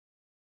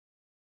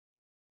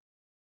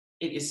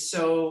 It is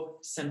so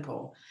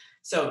simple.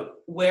 So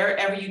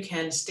wherever you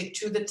can, stick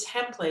to the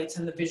templates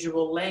and the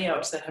visual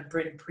layouts that have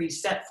been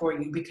preset for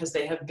you, because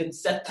they have been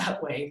set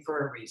that way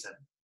for a reason,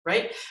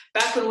 right?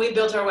 Back when we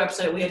built our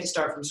website, we had to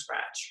start from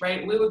scratch,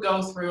 right? We would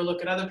go through,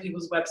 look at other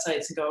people's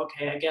websites and go,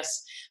 okay, I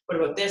guess, what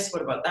about this?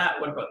 What about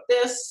that? What about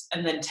this?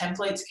 And then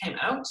templates came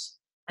out,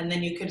 and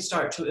then you could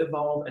start to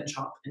evolve and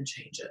chop and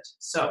change it.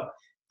 So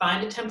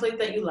find a template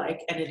that you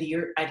like and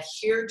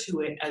adhere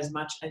to it as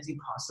much as you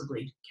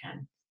possibly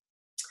can.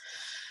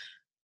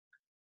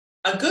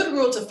 A good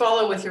rule to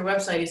follow with your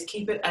website is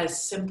keep it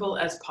as simple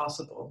as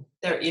possible.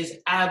 There is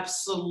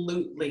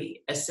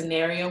absolutely a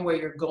scenario where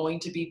you're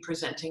going to be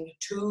presenting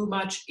too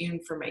much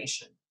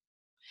information.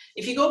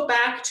 If you go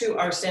back to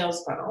our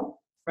sales funnel,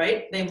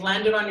 right, they've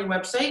landed on your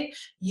website,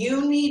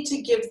 you need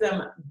to give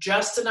them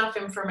just enough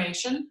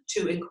information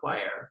to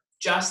inquire,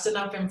 just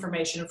enough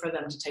information for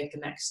them to take the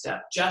next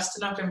step, just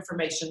enough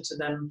information for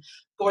them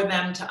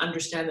to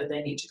understand that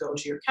they need to go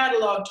to your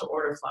catalog to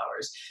order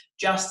flowers,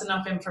 just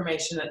enough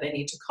information that they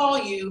need to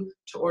call you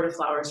to order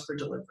flowers for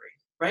delivery,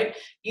 right?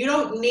 You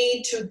don't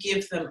need to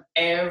give them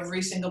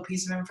every single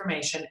piece of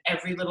information,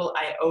 every little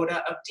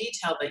iota of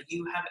detail that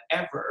you have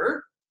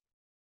ever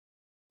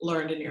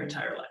learned in your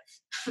entire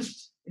life.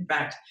 In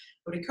fact, I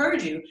would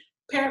encourage you,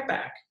 pare it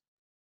back.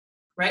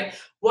 Right?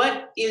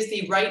 What is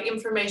the right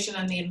information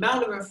and the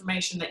amount of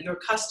information that your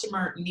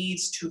customer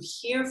needs to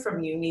hear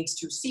from you, needs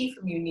to see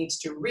from you, needs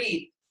to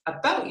read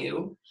about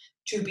you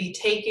to be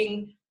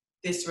taking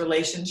this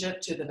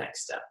relationship to the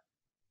next step?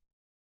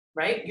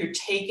 Right? You're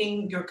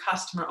taking your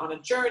customer on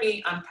a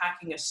journey,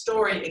 unpacking a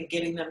story, and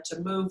getting them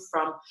to move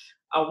from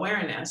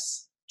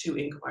awareness to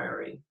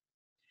inquiry.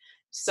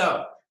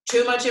 So,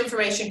 too much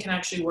information can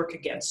actually work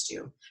against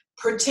you.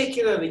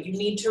 Particularly, you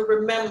need to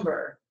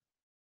remember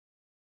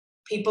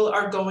people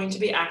are going to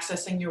be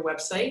accessing your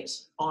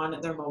website on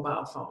their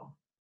mobile phone.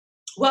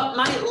 What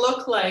might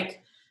look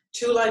like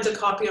 2 lines of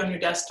copy on your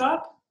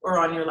desktop or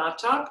on your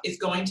laptop is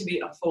going to be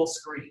a full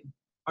screen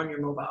on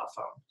your mobile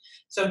phone.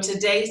 So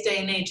today's day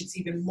and age, it's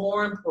even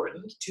more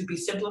important to be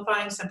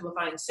simplifying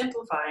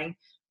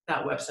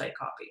that website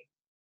copy.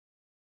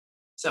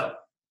 So,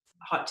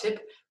 hot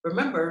tip,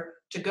 remember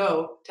to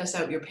go test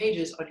out your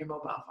pages on your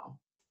mobile phone.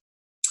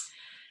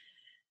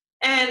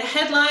 And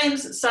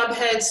headlines,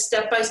 subheads,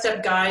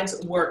 step-by-step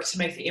guides work to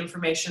make the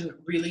information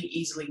really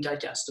easily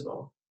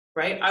digestible,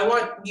 right? I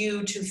want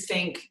you to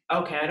think,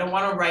 okay, I don't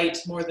want to write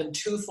more than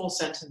 2 full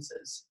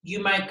sentences.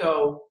 You might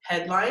go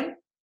headline,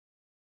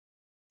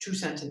 2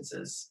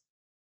 sentences,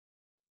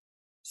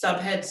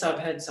 subhead,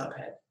 subhead,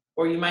 subhead.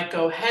 Or you might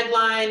go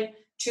headline,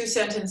 2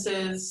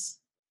 sentences.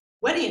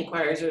 Wedding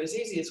inquiries are as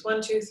easy as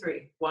 1, 2,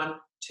 3, 1,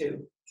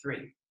 2,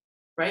 3.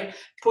 Right?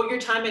 Put your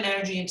time and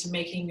energy into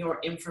making your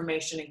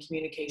information and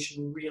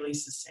communication really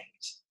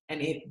succinct,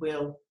 and it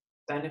will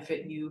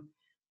benefit you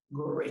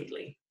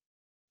greatly.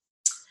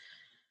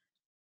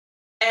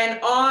 And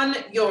on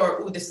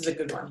your, this is a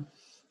good one,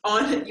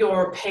 on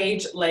your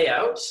page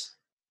layout,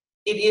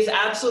 it is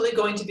absolutely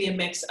going to be a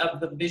mix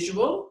of the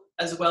visual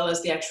as well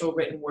as the actual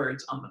written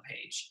words on the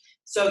page.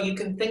 So you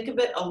can think of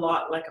it a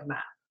lot like a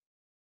map,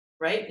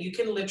 right? You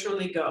can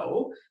literally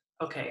go,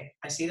 okay,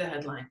 I see the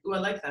headline. Oh, I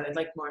like that. I'd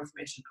like more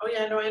information. Oh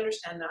yeah, no, I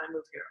understand now. I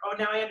move here. Oh,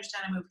 now I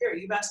understand I move here.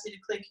 You've asked me to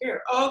click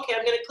here. Oh, okay,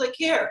 I'm going to click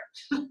here.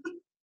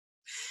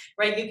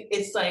 Right?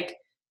 It's like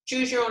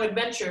choose your own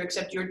adventure,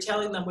 except you're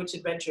telling them which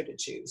adventure to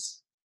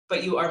choose.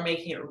 But you are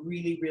making it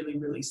really, really,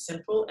 really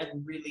simple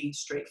and really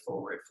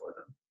straightforward for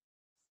them.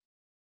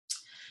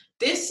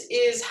 This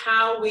is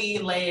how we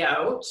lay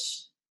out,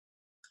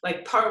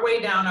 like partway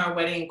down our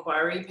wedding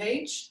inquiry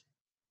page.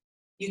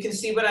 You can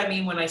see what I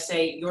mean when I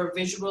say your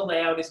visual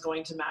layout is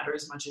going to matter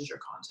as much as your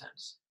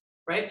content,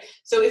 right?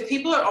 So if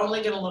people are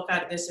only going to look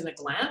at this in a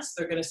glance,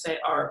 they're going to say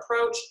our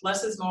approach,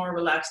 less is more,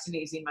 relaxed and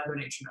easy, Mother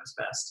Nature knows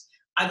best.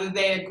 Either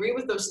they agree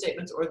with those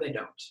statements or they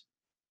don't,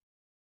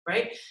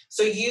 right?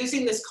 So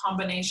using this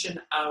combination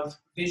of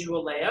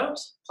visual layout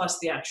plus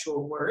the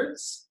actual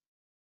words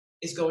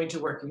is going to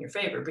work in your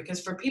favor,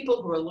 because for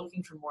people who are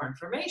looking for more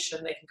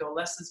information, they can go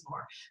less is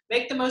more.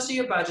 Make the most of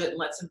your budget and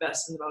let's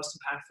invest in the most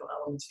impactful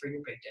elements for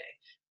your big day.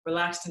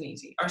 Relaxed and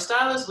easy. Our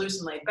style is loose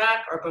and laid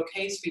back. Our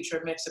bouquets feature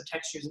a mix of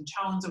textures and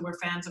tones, and we're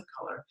fans of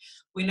color.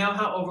 We know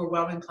how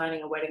overwhelming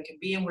planning a wedding can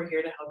be, and we're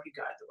here to help you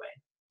guide the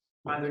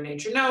way. Mother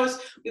Nature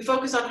knows. We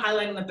focus on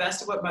highlighting the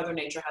best of what Mother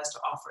Nature has to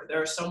offer.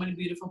 There are so many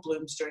beautiful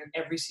blooms during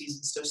every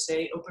season, so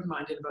stay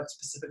open-minded about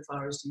specific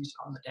flowers used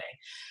on the day.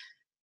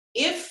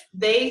 If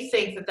they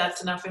think that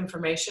that's enough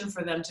information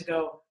for them to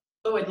go,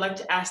 oh, I'd like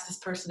to ask this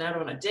person out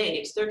on a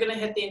date, they're going to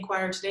hit the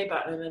Inquire Today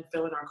button and then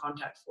fill in our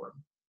contact form.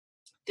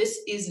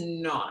 This is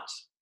not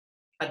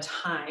a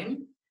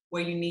time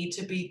where you need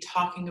to be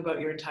talking about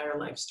your entire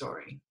life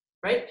story,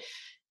 right?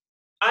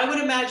 I would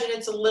imagine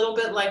it's a little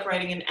bit like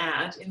writing an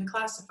ad in the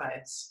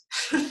classifieds,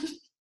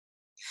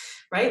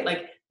 right?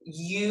 Like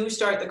you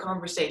start the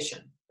conversation.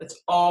 That's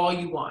all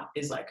you want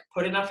is like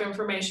put enough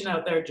information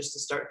out there just to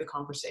start the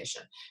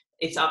conversation.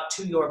 It's up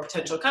to your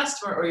potential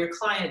customer or your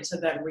client to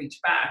then reach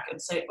back and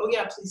say, oh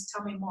yeah, please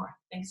tell me more.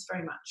 Thanks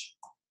very much.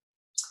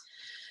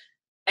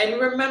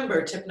 And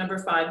remember, tip number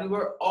 5, you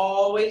are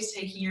always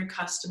taking your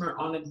customer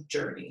on a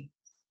journey.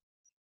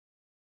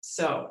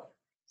 So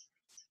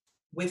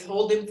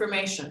withhold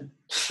information.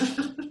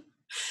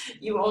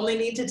 You only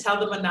need to tell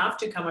them enough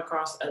to come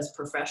across as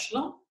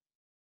professional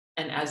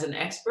and as an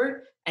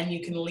expert, and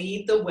you can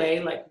lead the way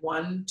like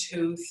 1,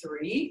 2,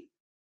 3.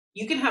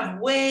 You can have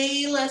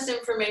way less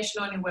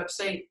information on your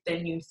website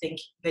than you think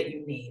that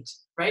you need,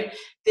 right?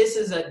 This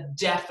is a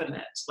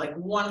definite, like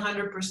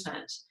 100%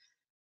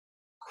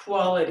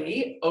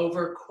 quality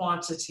over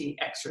quantity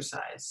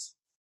exercise.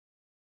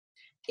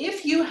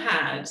 If you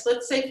had,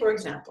 let's say for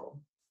example,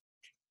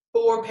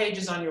 4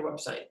 pages on your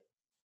website,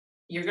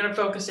 you're going to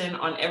focus in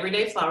on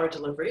everyday flower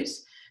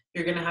deliveries.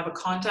 You're going to have a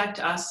contact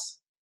us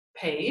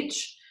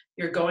page.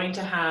 You're going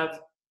to have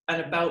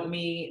an about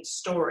me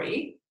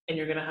story, and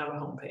you're going to have a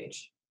homepage.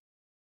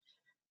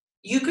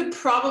 You could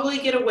probably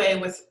get away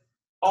with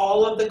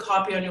all of the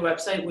copy on your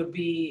website would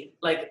be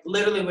like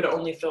literally would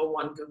only fill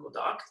 1 Google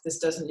Doc. This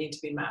doesn't need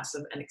to be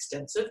massive and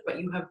extensive, but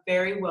you have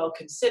very well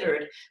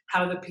considered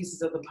how the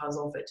pieces of the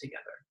puzzle fit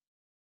together.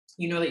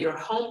 You know that your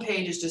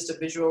homepage is just a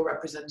visual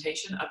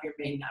representation of your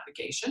main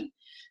navigation.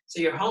 So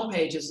your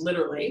homepage is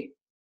literally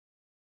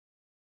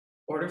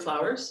order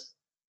flowers,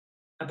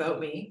 about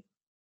me,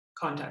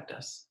 contact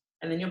us.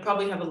 And then you'll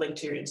probably have a link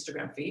to your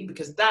Instagram feed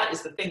because that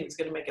is the thing that's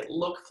going to make it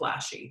look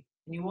flashy.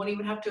 And you won't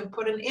even have to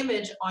put an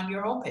image on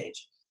your homepage.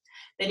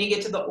 Then you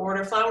get to the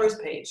order flowers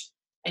page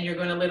and you're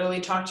going to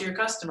literally talk to your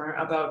customer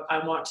about,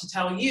 I want to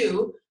tell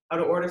you how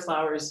to order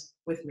flowers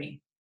with me.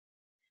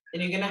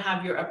 Then you're going to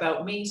have your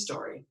about me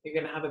story. You're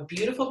going to have a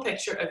beautiful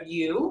picture of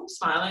you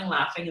smiling,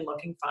 laughing, and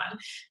looking fun.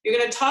 You're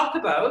going to talk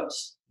about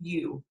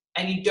you.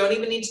 And you don't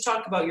even need to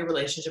talk about your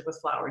relationship with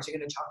flowers. You're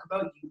going to talk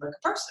about you like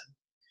a person.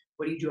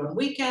 What do you do on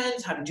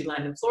weekends? How did you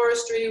land in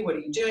floristry? What are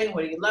you doing?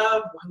 What do you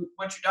love?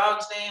 What's your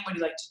dog's name? What do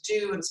you like to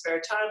do in spare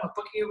time? What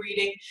book are you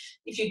reading?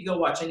 If you could go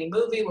watch any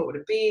movie, what would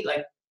it be?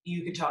 Like,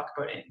 you could talk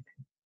about anything.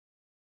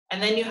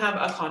 And then you have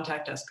a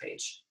contact us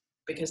page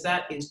because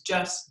that is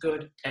just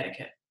good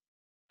etiquette.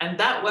 And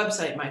that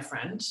website, my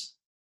friend,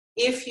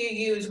 if you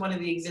use one of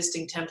the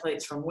existing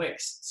templates from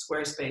Wix,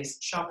 Squarespace,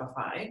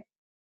 Shopify,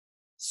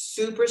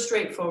 super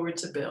straightforward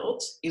to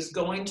build, is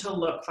going to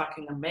look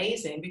fucking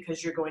amazing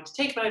because you're going to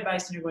take my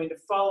advice and you're going to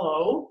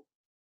follow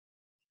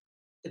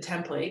the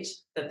template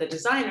that the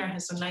designer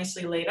has so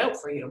nicely laid out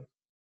for you.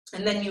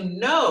 And then you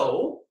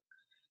know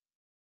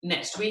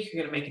next week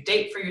you're going to make a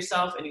date for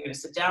yourself and you're going to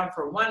sit down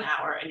for 1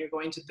 hour and you're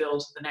going to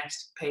build the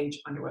next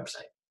page on your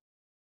website.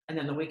 And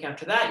then the week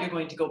after that, you're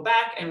going to go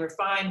back and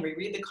refine,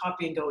 reread the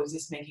copy and go, is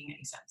this making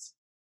any sense?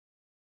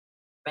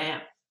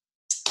 Bam.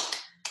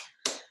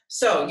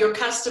 So your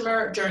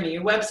customer journey,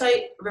 your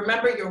website,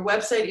 remember your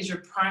website is your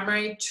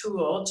primary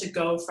tool to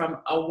go from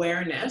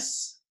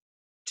awareness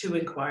to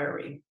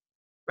inquiry,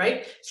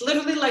 right? It's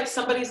literally like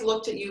somebody's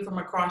looked at you from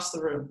across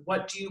the room.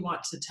 What do you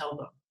want to tell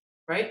them,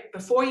 right?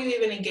 Before you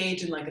even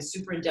engage in like a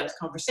super in-depth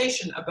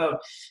conversation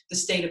about the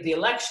state of the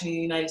election in the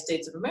United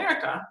States of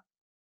America,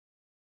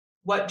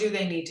 what do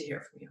they need to hear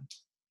from you?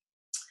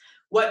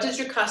 What does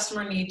your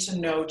customer need to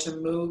know to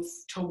move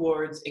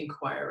towards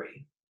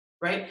inquiry,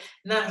 right?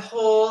 And that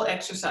whole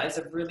exercise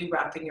of really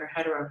wrapping your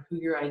head around who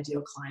your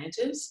ideal client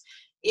is,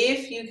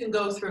 if you can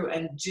go through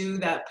and do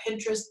that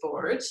Pinterest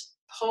board,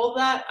 pull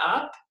that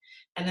up,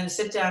 and then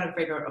sit down and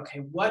figure out, okay,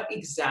 what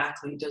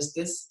exactly does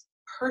this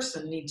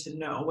person need to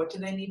know? What do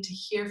they need to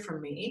hear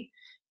from me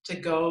to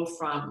go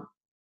from,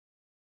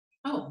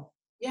 oh,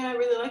 yeah, I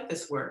really like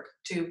this work,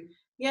 to,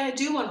 yeah, I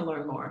do want to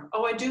learn more.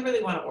 Oh, I do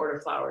really want to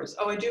order flowers.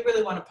 Oh, I do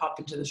really want to pop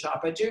into the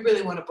shop. I do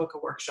really want to book a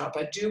workshop.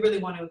 I do really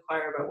want to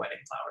inquire about wedding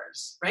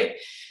flowers, right?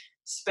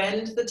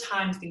 Spend the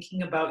time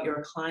thinking about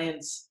your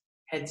client's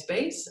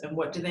headspace and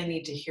what do they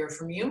need to hear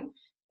from you.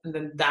 And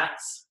then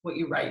that's what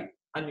you write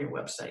on your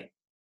website,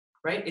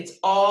 right? It's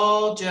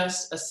all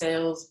just a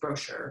sales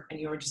brochure and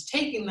you're just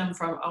taking them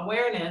from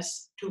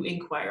awareness to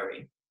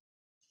inquiry.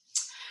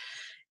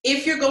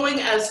 If you're going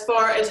as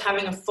far as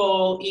having a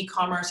full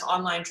e-commerce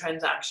online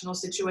transactional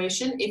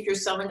situation, if you're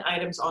selling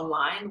items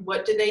online,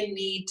 what do they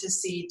need to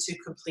see to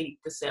complete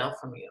the sale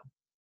from you,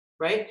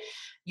 right?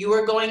 You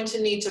are going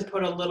to need to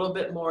put a little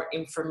bit more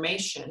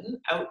information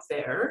out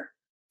there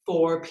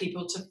for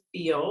people to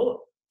feel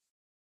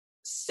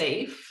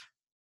safe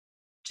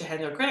to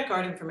hand their credit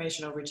card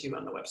information over to you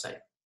on the website.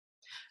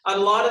 A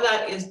lot of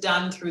that is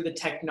done through the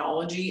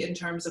technology in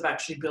terms of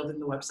actually building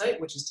the website,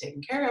 which is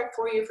taken care of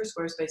for you for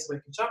Squarespace,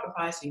 Wix, and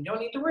Shopify, so you don't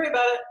need to worry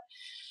about it.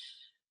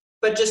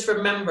 But just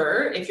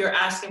remember, if you're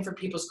asking for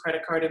people's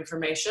credit card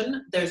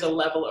information, there's a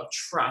level of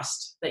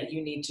trust that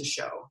you need to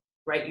show,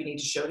 right? You need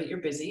to show that you're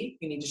busy.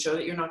 You need to show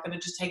that you're not going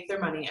to just take their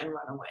money and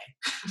run away.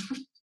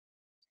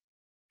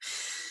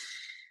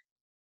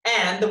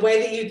 And the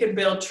way that you can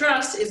build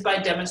trust is by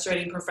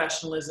demonstrating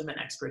professionalism and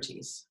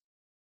expertise.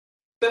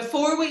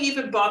 Before we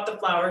even bought the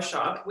flower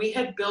shop, we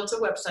had built a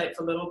website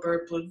for Little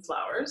Bird Bloom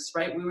Flowers,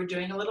 right? We were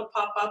doing a little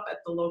pop-up at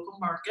the local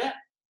market.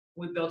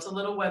 We built a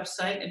little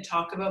website and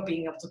talk about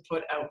being able to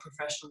put out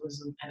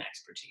professionalism and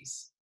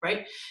expertise,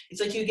 right? It's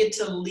like you get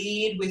to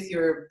lead with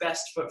your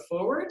best foot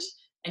forward,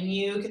 and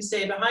you can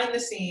stay behind the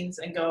scenes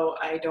and go,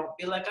 I don't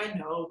feel like I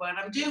know what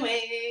I'm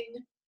doing.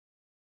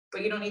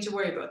 But you don't need to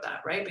worry about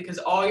that, right? Because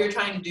all you're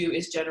trying to do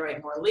is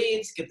generate more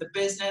leads, get the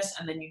business,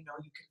 and then you know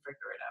you can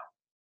figure it out.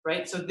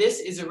 Right? So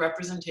this is a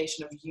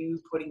representation of you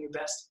putting your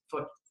best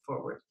foot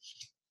forward.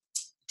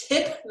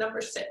 Tip number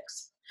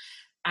 6,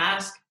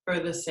 ask for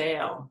the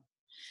sale.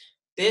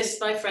 This,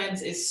 my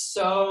friends, is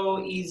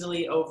so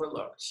easily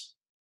overlooked.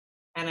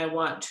 And I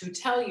want to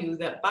tell you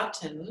that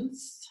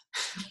buttons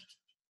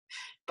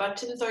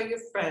are your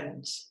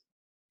friend.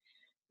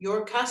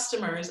 Your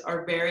customers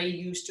are very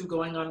used to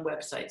going on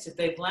websites. If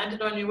they've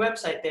landed on your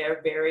website, they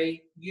are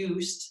very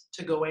used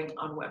to going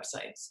on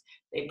websites.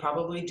 They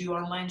probably do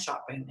online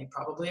shopping. They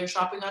probably are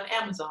shopping on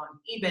Amazon,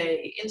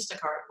 eBay,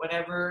 Instacart,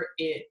 whatever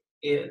it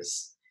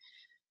is.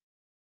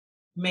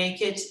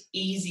 Make it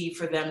easy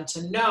for them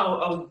to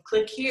know, oh,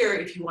 click here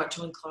if you want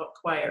to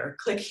inquire.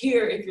 Click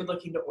here if you're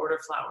looking to order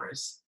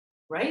flowers,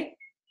 right?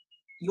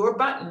 Your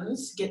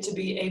buttons get to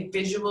be a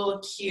visual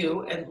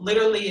cue and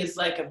literally is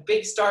like a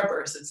big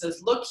starburst. It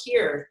says, look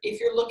here. If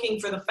you're looking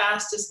for the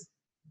fastest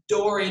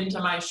door into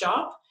my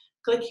shop,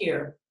 click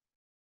here.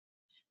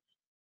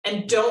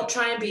 And don't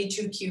try and be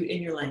too cute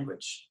in your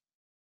language.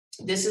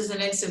 This is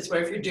an instance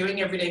where if you're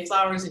doing everyday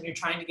flowers and you're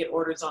trying to get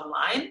orders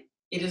online,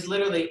 it is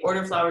literally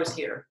order flowers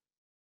here.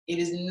 It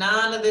is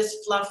none of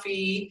this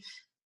fluffy,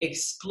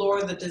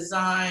 explore the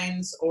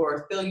designs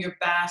or fill your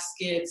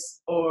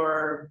baskets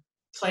or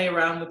play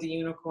around with the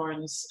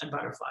unicorns and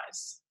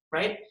butterflies,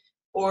 right?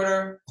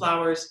 Order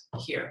flowers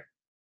here.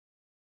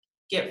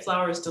 Get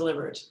flowers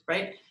delivered,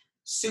 right?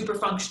 Super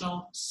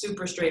functional,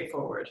 super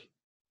straightforward.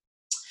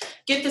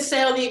 Get the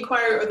sale, the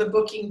inquiry, or the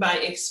booking by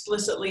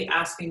explicitly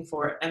asking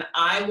for it. And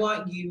I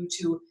want you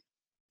to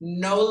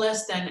no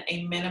less than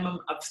a minimum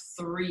of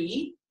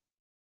 3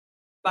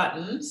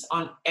 buttons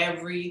on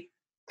every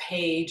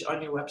page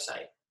on your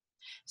website.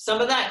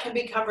 Some of that can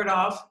be covered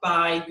off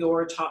by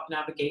your top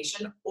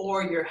navigation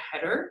or your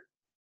header,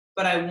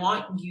 but I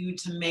want you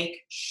to make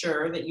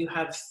sure that you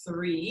have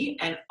 3,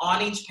 and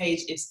on each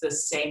page it's the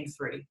same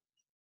 3.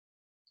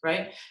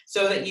 Right?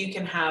 So that you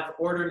can have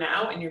order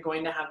now, and you're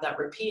going to have that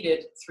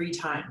repeated 3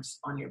 times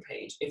on your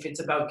page. If it's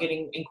about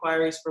getting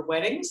inquiries for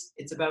weddings,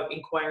 it's about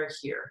inquire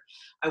here.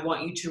 I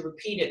want you to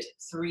repeat it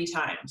 3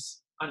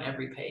 times on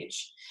every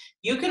page.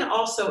 You can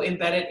also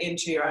embed it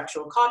into your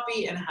actual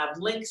copy and have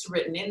links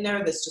written in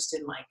there that's just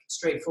in like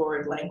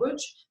straightforward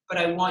language, but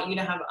I want you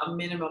to have a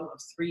minimum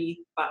of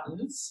 3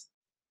 buttons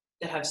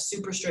that have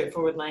super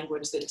straightforward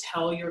language that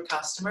tell your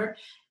customer,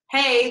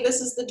 hey,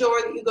 this is the door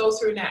that you go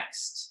through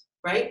next.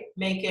 Right?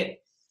 Make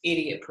it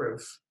idiot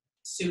proof.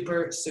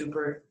 Super,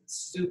 super,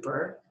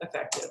 super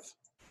effective.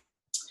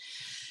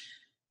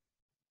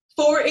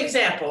 For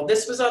example,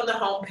 this was on the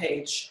home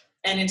page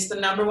and it's the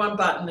 #1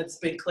 button that's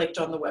been clicked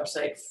on the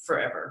website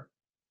forever.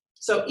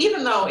 So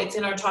even though it's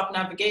in our top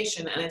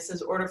navigation and it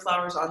says order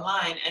flowers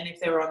online, and if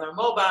they were on their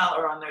mobile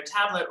or on their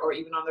tablet or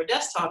even on their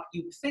desktop,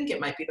 you think it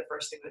might be the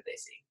first thing that they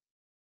see.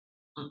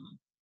 Mm-hmm.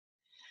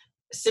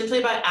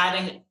 Simply by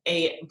adding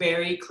a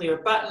very clear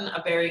button,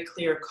 a very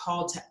clear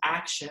call to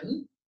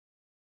action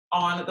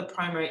on the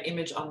primary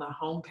image on the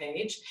home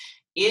page,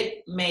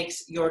 it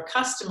makes your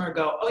customer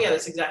go, oh yeah,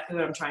 that's exactly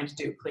what I'm trying to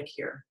do, click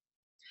here.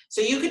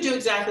 So you could do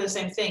exactly the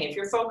same thing. If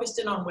you're focused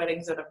in on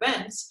weddings and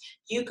events,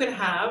 you could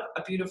have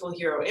a beautiful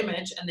hero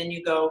image and then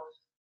you go,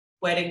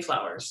 wedding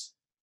flowers,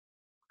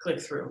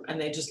 click through, and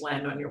they just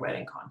land on your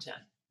wedding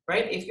content,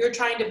 right? If you're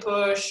trying to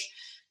push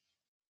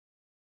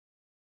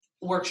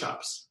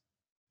workshops,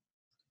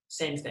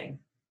 same thing,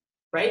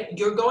 right?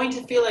 You're going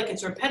to feel like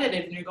it's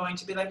repetitive and you're going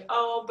to be like,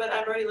 oh, but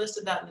I've already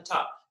listed that in the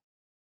top.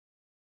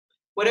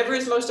 Whatever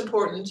is most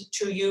important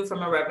to you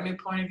from a revenue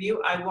point of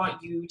view, I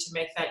want you to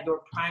make that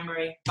your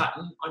primary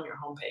button on your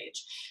homepage.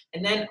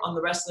 And then on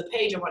the rest of the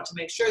page, I want to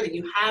make sure that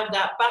you have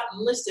that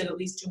button listed at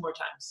least 2 more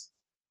times.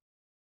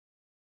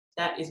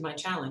 That is my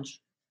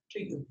challenge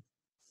to you.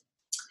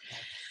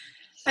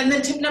 And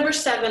then tip number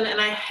 7,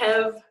 and I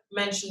have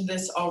mentioned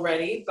this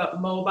already,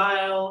 but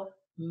mobile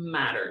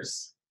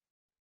matters.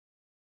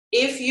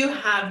 If you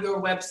have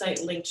your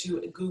website linked to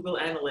Google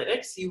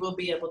Analytics, you will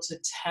be able to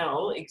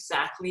tell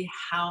exactly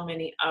how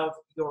many of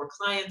your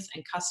clients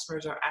and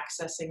customers are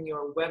accessing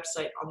your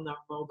website on their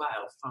mobile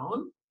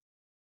phone.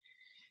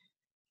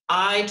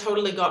 I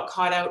totally got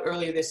caught out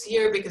earlier this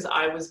year because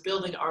I was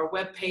building our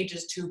web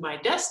pages to my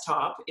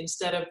desktop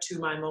instead of to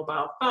my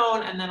mobile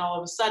phone, and then all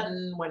of a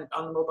sudden went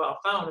on the mobile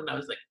phone and I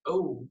was like,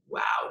 oh,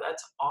 wow,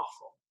 that's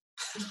awful.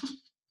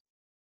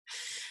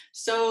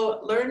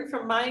 So learn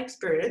from my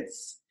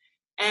experience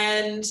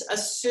and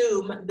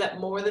assume that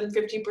more than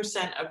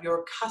 50% of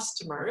your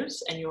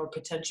customers and your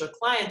potential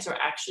clients are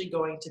actually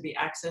going to be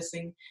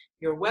accessing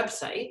your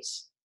website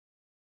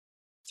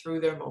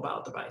through their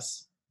mobile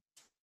device.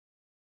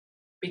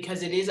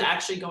 Because it is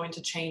actually going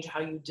to change how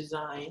you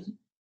design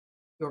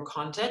your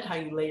content, how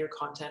you lay your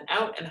content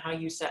out, and how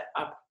you set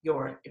up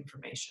your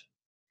information.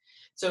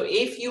 So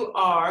if you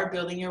are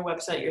building your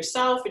website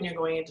yourself and you're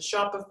going into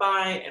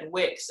Shopify and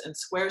Wix and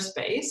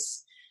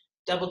Squarespace,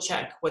 double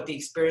check what the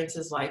experience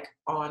is like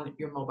on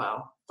your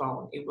mobile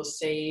phone. It will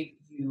save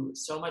you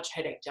so much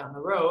headache down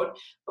the road.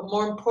 But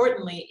more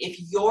importantly, if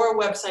your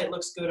website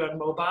looks good on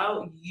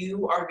mobile,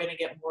 you are going to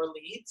get more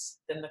leads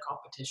than the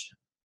competition,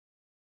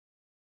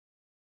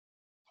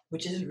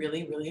 which is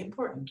really, really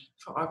important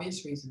for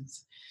obvious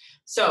reasons.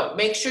 So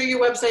make sure your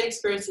website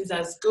experience is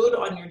as good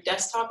on your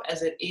desktop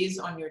as it is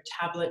on your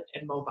tablet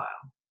and mobile.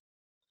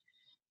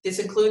 This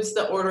includes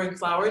the ordering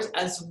flowers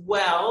as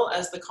well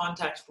as the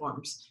contact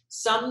forms.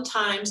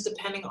 Sometimes,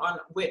 depending on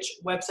which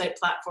website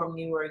platform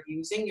you are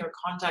using, your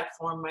contact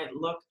form might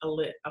look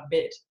a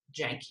bit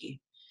janky.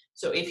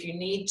 So if you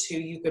need to,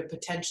 you could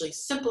potentially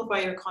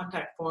simplify your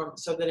contact form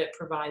so that it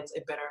provides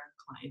a better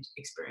client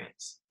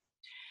experience.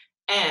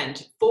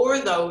 And for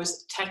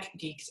those tech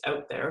geeks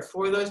out there,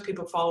 for those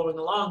people following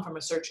along from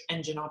a search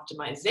engine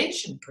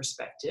optimization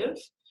perspective,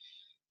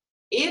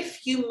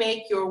 if you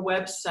make your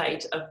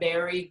website a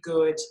very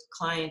good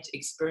client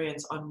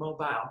experience on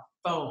mobile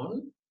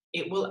phone,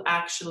 it will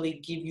actually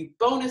give you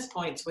bonus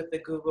points with the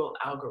Google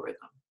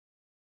algorithm.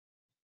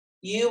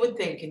 You would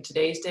think in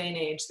today's day and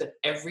age that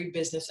every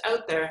business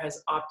out there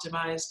has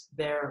optimized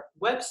their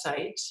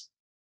website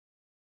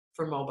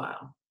for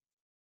mobile,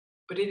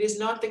 but it is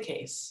not the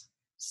case.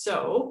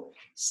 So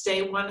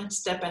stay one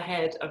step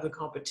ahead of the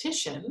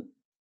competition,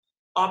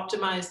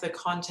 optimize the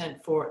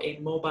content for a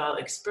mobile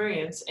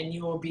experience, and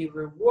you will be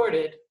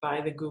rewarded by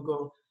the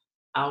Google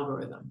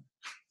algorithm.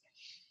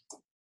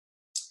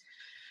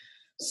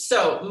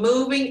 So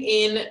moving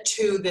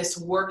into this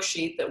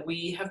worksheet that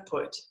we have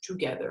put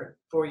together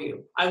for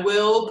you. I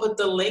will put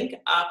the link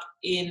up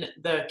in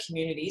the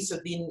community, so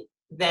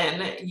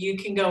then you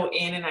can go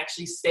in and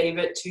actually save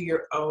it to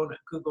your own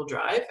Google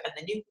Drive, and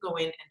then you can go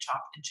in and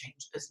chop and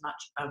change as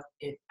much of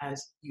it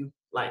as you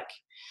like.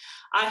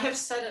 I have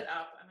set it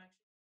up.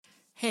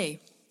 Hey,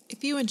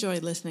 if you enjoy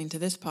listening to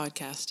this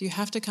podcast, you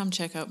have to come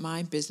check out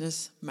my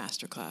Business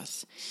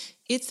Masterclass.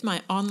 It's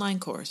my online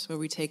course where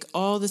we take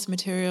all this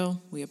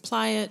material, we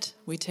apply it,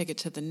 we take it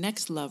to the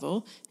next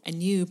level,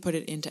 and you put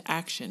it into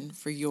action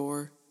for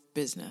your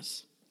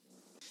business.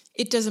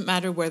 It doesn't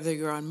matter whether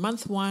you're on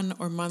month 1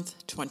 or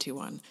month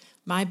 21.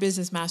 My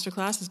Business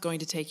Masterclass is going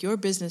to take your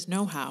business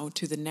know-how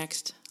to the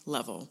next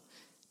level.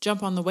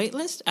 Jump on the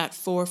waitlist at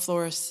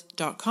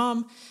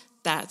forflorists.com.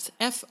 That's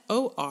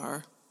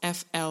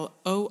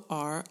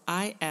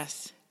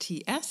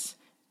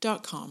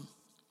FORFLORISTS.com.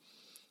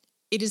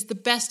 It is the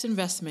best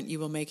investment you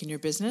will make in your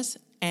business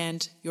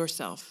and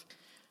yourself.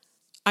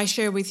 I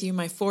share with you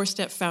my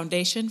 4-step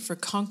foundation for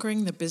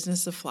conquering the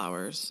business of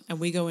flowers, and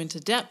we go into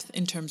depth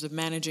in terms of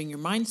managing your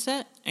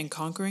mindset and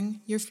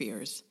conquering your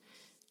fears.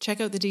 Check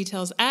out the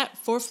details at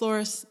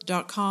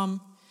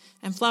forflorists.com.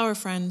 And flower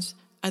friends,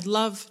 I'd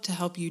love to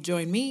help you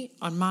join me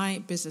on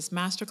my Business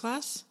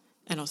Masterclass,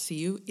 and I'll see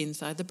you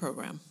inside the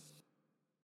program.